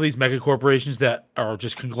that some of these mega corporations that are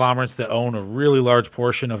just conglomerates that own a really large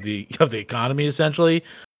portion of the economy, they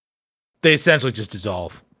essentially just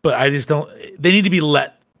dissolve. But I just don't. They need to be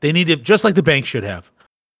They need to, just like the bank should have.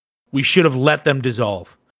 We should have let them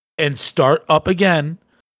dissolve and start up again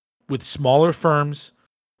with smaller firms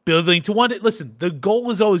building to one. Listen, the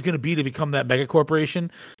goal is always going to be to become that mega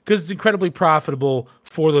corporation because it's incredibly profitable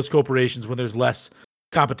for those corporations when there's less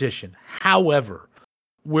competition. However,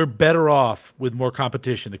 we're better off with more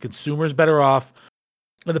competition. The consumer's better off,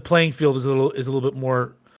 and the playing field is a little bit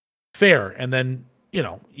more fair. And then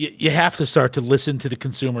you have to start to listen to the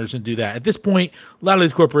consumers and do that. At this point, a lot of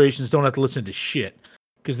these corporations don't have to listen to shit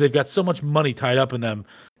because they've got so much money tied up in them,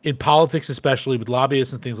 in politics especially, with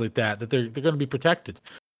lobbyists and things like that, that they're going to be protected.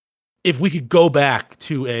 If we could go back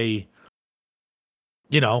to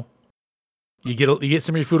you get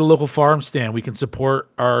some of your food at a local farm stand, we can support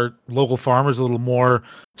our local farmers a little more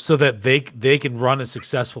so that they can run a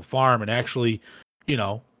successful farm and actually,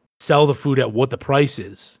 sell the food at what the price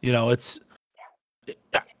is. It's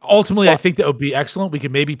ultimately, I think that would be excellent. We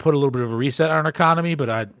could maybe put a little bit of a reset on our economy,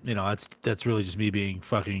 but that's really just me being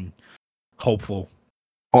fucking hopeful.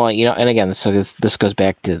 Well, and again, so this goes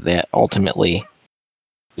back to that ultimately.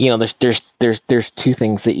 There's two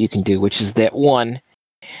things that you can do, which is that one.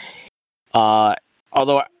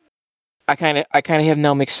 Although I kind of have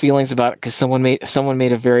no mixed feelings about it because someone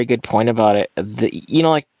made a very good point about it.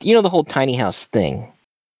 The whole tiny house thing.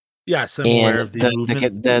 Yes, I'm aware of the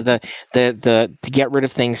movement. The to get rid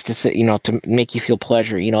of things to make you feel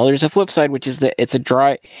pleasure. There's a flip side, which is that it's a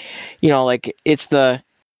drive. It's the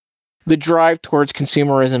drive towards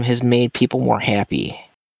consumerism has made people more happy,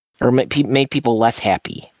 or made people less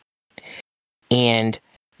happy, and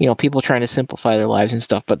people trying to simplify their lives and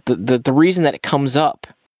stuff. But the reason that it comes up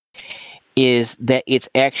is that it's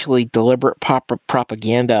actually deliberate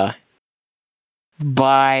propaganda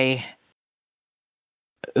by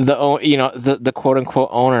the quote unquote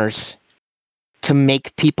owners to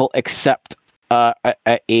make people accept a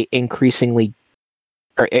increasingly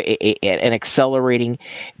or an accelerating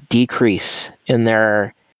decrease in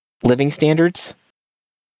their living standards.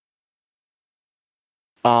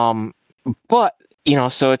 But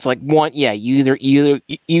so it's like one, you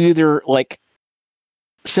either like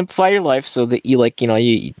simplify your life so that you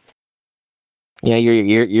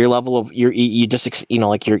your level of your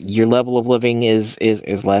level of living is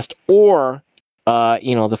less, or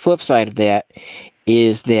the flip side of that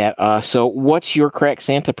is that so what's your crack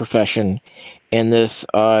Santa profession in this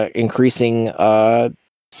increasing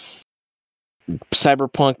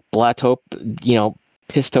cyberpunk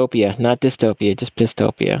pistopia, not dystopia, just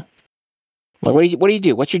pistopia. Like, what do you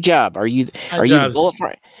do? What's your job? Are you the bullet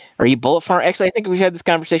farm? Are you bullet farm? Actually, I think we've had this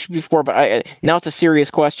conversation before, but now it's a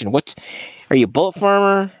serious question. Are you a bullet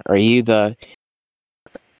farmer? Are you the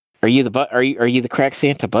crack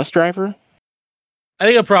Santa bus driver? I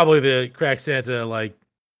think I'm probably the crack Santa,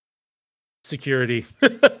 security,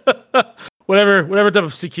 whatever type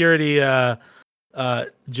of security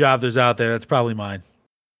job there's out there. That's probably mine.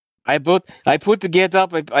 I put the gate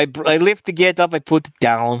up. I lift the gate up. I put it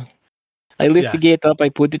down. I lift the gate up. I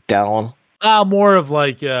put it down. More of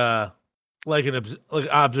like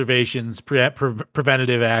observations,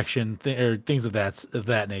 preventative action, or things of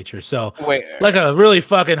that nature. So, like a really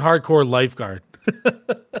fucking hardcore lifeguard.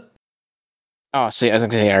 Oh, see, I was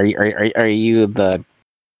gonna say, are you the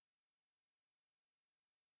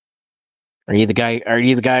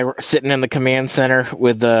guy sitting in the command center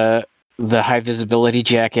with the high visibility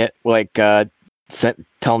jacket,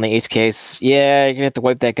 telling the HKs, yeah, you're gonna have to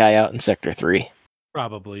wipe that guy out in Sector 3.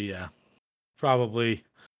 Probably, yeah. Probably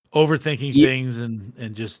overthinking things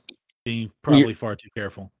and just being probably far too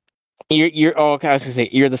careful. Okay, I was gonna say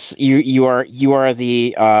you are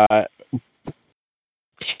the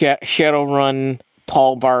Shadowrun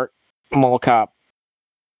Paul Bart mall cop.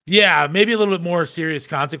 Yeah, maybe a little bit more serious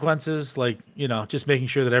consequences, just making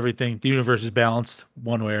sure that the universe is balanced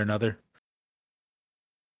one way or another.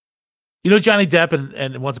 Johnny Depp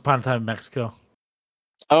and Once Upon a Time in Mexico?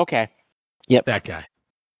 Okay. Yep. That guy.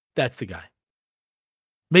 That's the guy.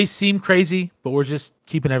 May seem crazy, but we're just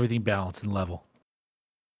keeping everything balanced and level.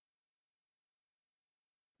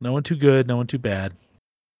 No one too good, no one too bad.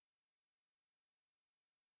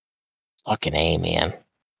 Fucking A, man.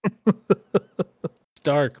 It's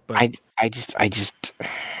dark, but I just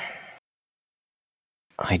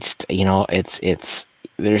it's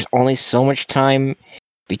there's only so much time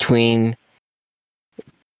between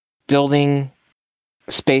building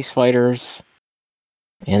space fighters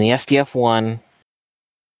and the SDF-1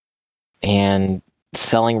 and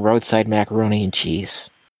selling roadside macaroni and cheese.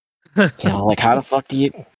 How the fuck do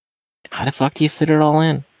you fit it all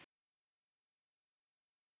in?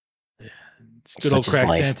 Yeah, it's good old crack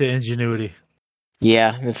Santa ingenuity.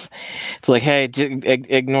 Yeah, it's like, hey,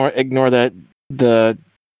 ignore the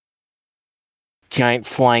giant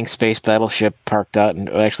flying space battleship parked out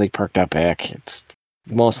back. It's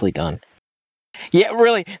mostly done. Yeah,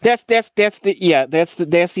 really. That's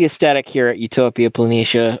the aesthetic here at Utopia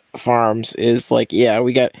Planitia Farms is like, yeah,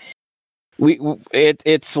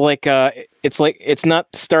 it's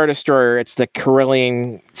not Star Destroyer, it's the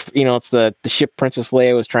Carillion, it's the ship Princess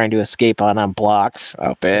Leia was trying to escape on blocks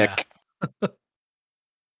out back. Yeah.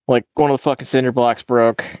 Like one of the fucking cinder blocks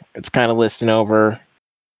broke. It's kind of listing over.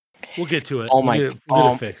 We'll get to it. Oh We'll get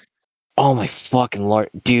it fixed. Oh my fucking lord,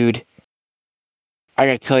 dude. I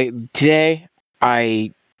gotta tell you, today,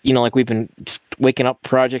 like we've been just waking up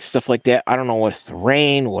projects, stuff like that. I don't know what's the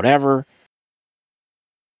rain, whatever.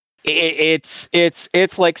 It's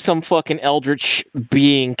like some fucking eldritch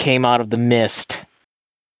being came out of the mist.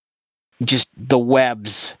 Just the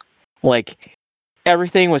webs. Like,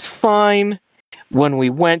 everything was fine when we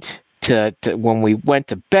went to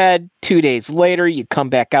bed. 2 days later, you come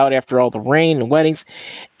back out after all the rain and weddings,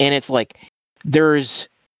 and it's like there was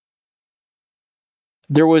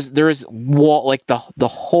wall, like the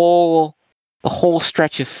whole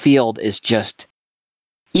stretch of field is just,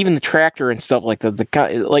 even the tractor and stuff, like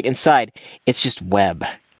the like inside, it's just web.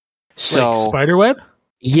 So like spider web.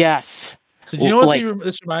 Yes. So do you know what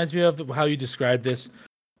this reminds me of? How you described this?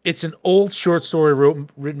 It's an old short story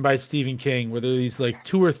written by Stephen King, where there are these like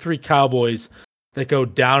 2 or 3 cowboys that go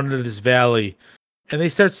down into this valley, and they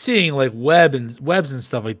start seeing like webs and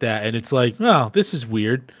stuff like that, and it's like, oh, this is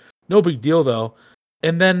weird. No big deal though.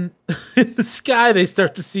 And then in the sky, they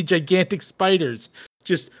start to see gigantic spiders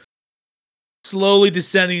just slowly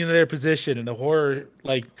descending into their position. And the horror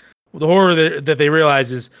that they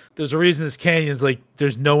realize is there's a reason this canyon's like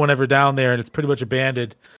there's no one ever down there, and it's pretty much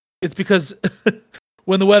abandoned. It's because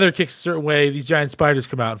when the weather kicks a certain way, these giant spiders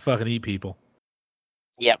come out and fucking eat people.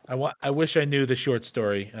 Yep. I wish I knew the short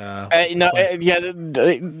story.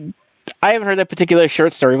 I haven't heard that particular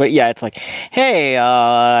short story, but yeah, it's like, hey,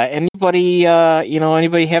 anybody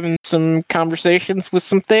having some conversations with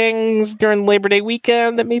some things during Labor Day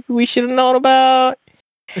weekend that maybe we should have known about?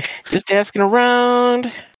 Just asking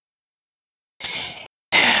around.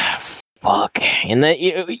 Fuck. And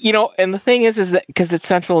and the thing is that because it's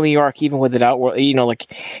central New York, even with it out,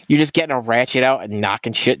 like you're just getting a ratchet out and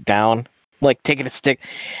knocking shit down. Like taking a stick,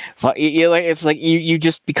 it's like you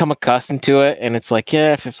just become accustomed to it, and it's like,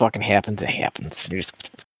 yeah, if it fucking happens, it happens. You're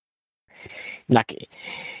just not,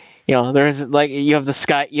 there's like you have this,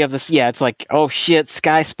 yeah, it's like, oh shit,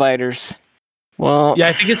 sky spiders. Well, yeah,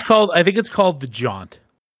 I think it's called the Jaunt.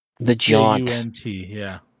 The Jaunt. Jaunt,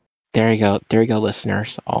 yeah. There you go,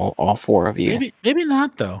 listeners, all 4 of you. Maybe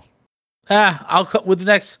not though. I'll cut with the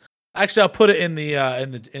next. Actually, I'll put it in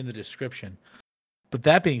the description. But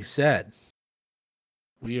that being said,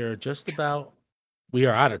 we are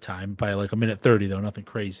out of time by like 1:30 though, nothing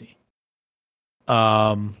crazy.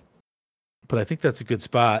 But I think that's a good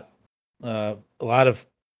spot. A lot of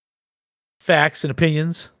facts and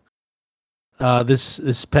opinions.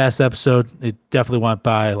 This past episode, it definitely went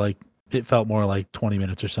by like it felt more like 20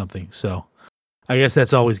 minutes or something. So I guess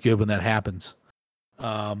that's always good when that happens.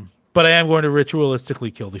 But I am going to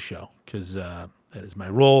ritualistically kill the show because that is my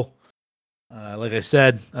role. Like I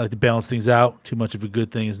said, I like to balance things out. Too much of a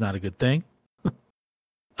good thing is not a good thing.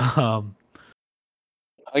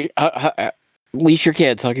 Leash your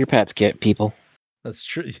kids, hug your pets, people. That's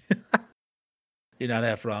true. You're not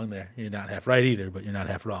half wrong there. You're not half right either, but you're not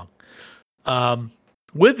half wrong.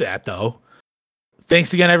 With that though,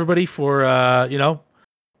 thanks again everybody for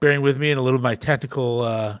bearing with me and a little of my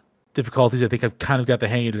technical difficulties. I think I've kind of got the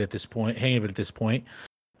hang of it at this point.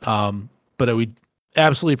 But we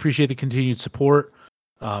absolutely appreciate the continued support.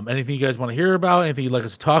 Anything you guys want to hear about, anything you'd like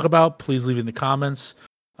us to talk about, please leave it in the comments.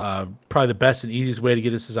 Probably the best and easiest way to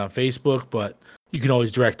get us is on Facebook, but you can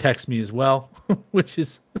always direct text me as well, which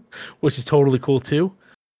is totally cool too.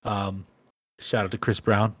 Shout out to Chris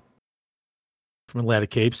Brown from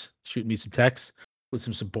Atlantic Capes, shooting me some texts with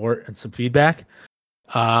some support and some feedback.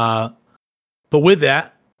 But with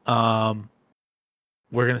that,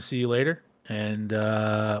 we're gonna see you later, and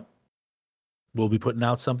we'll be putting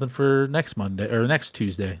out something for next Monday or next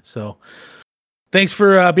Tuesday. So thanks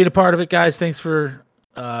for being a part of it, guys. Thanks for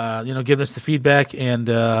giving us the feedback, and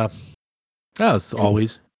as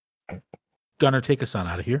always, Gunner, take us on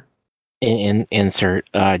out of here. Insert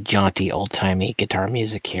jaunty old-timey guitar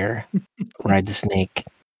music here. Ride the snake,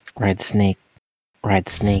 ride the snake, ride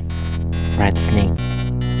the snake, ride the snake,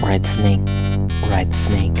 ride the snake, ride the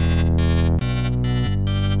snake.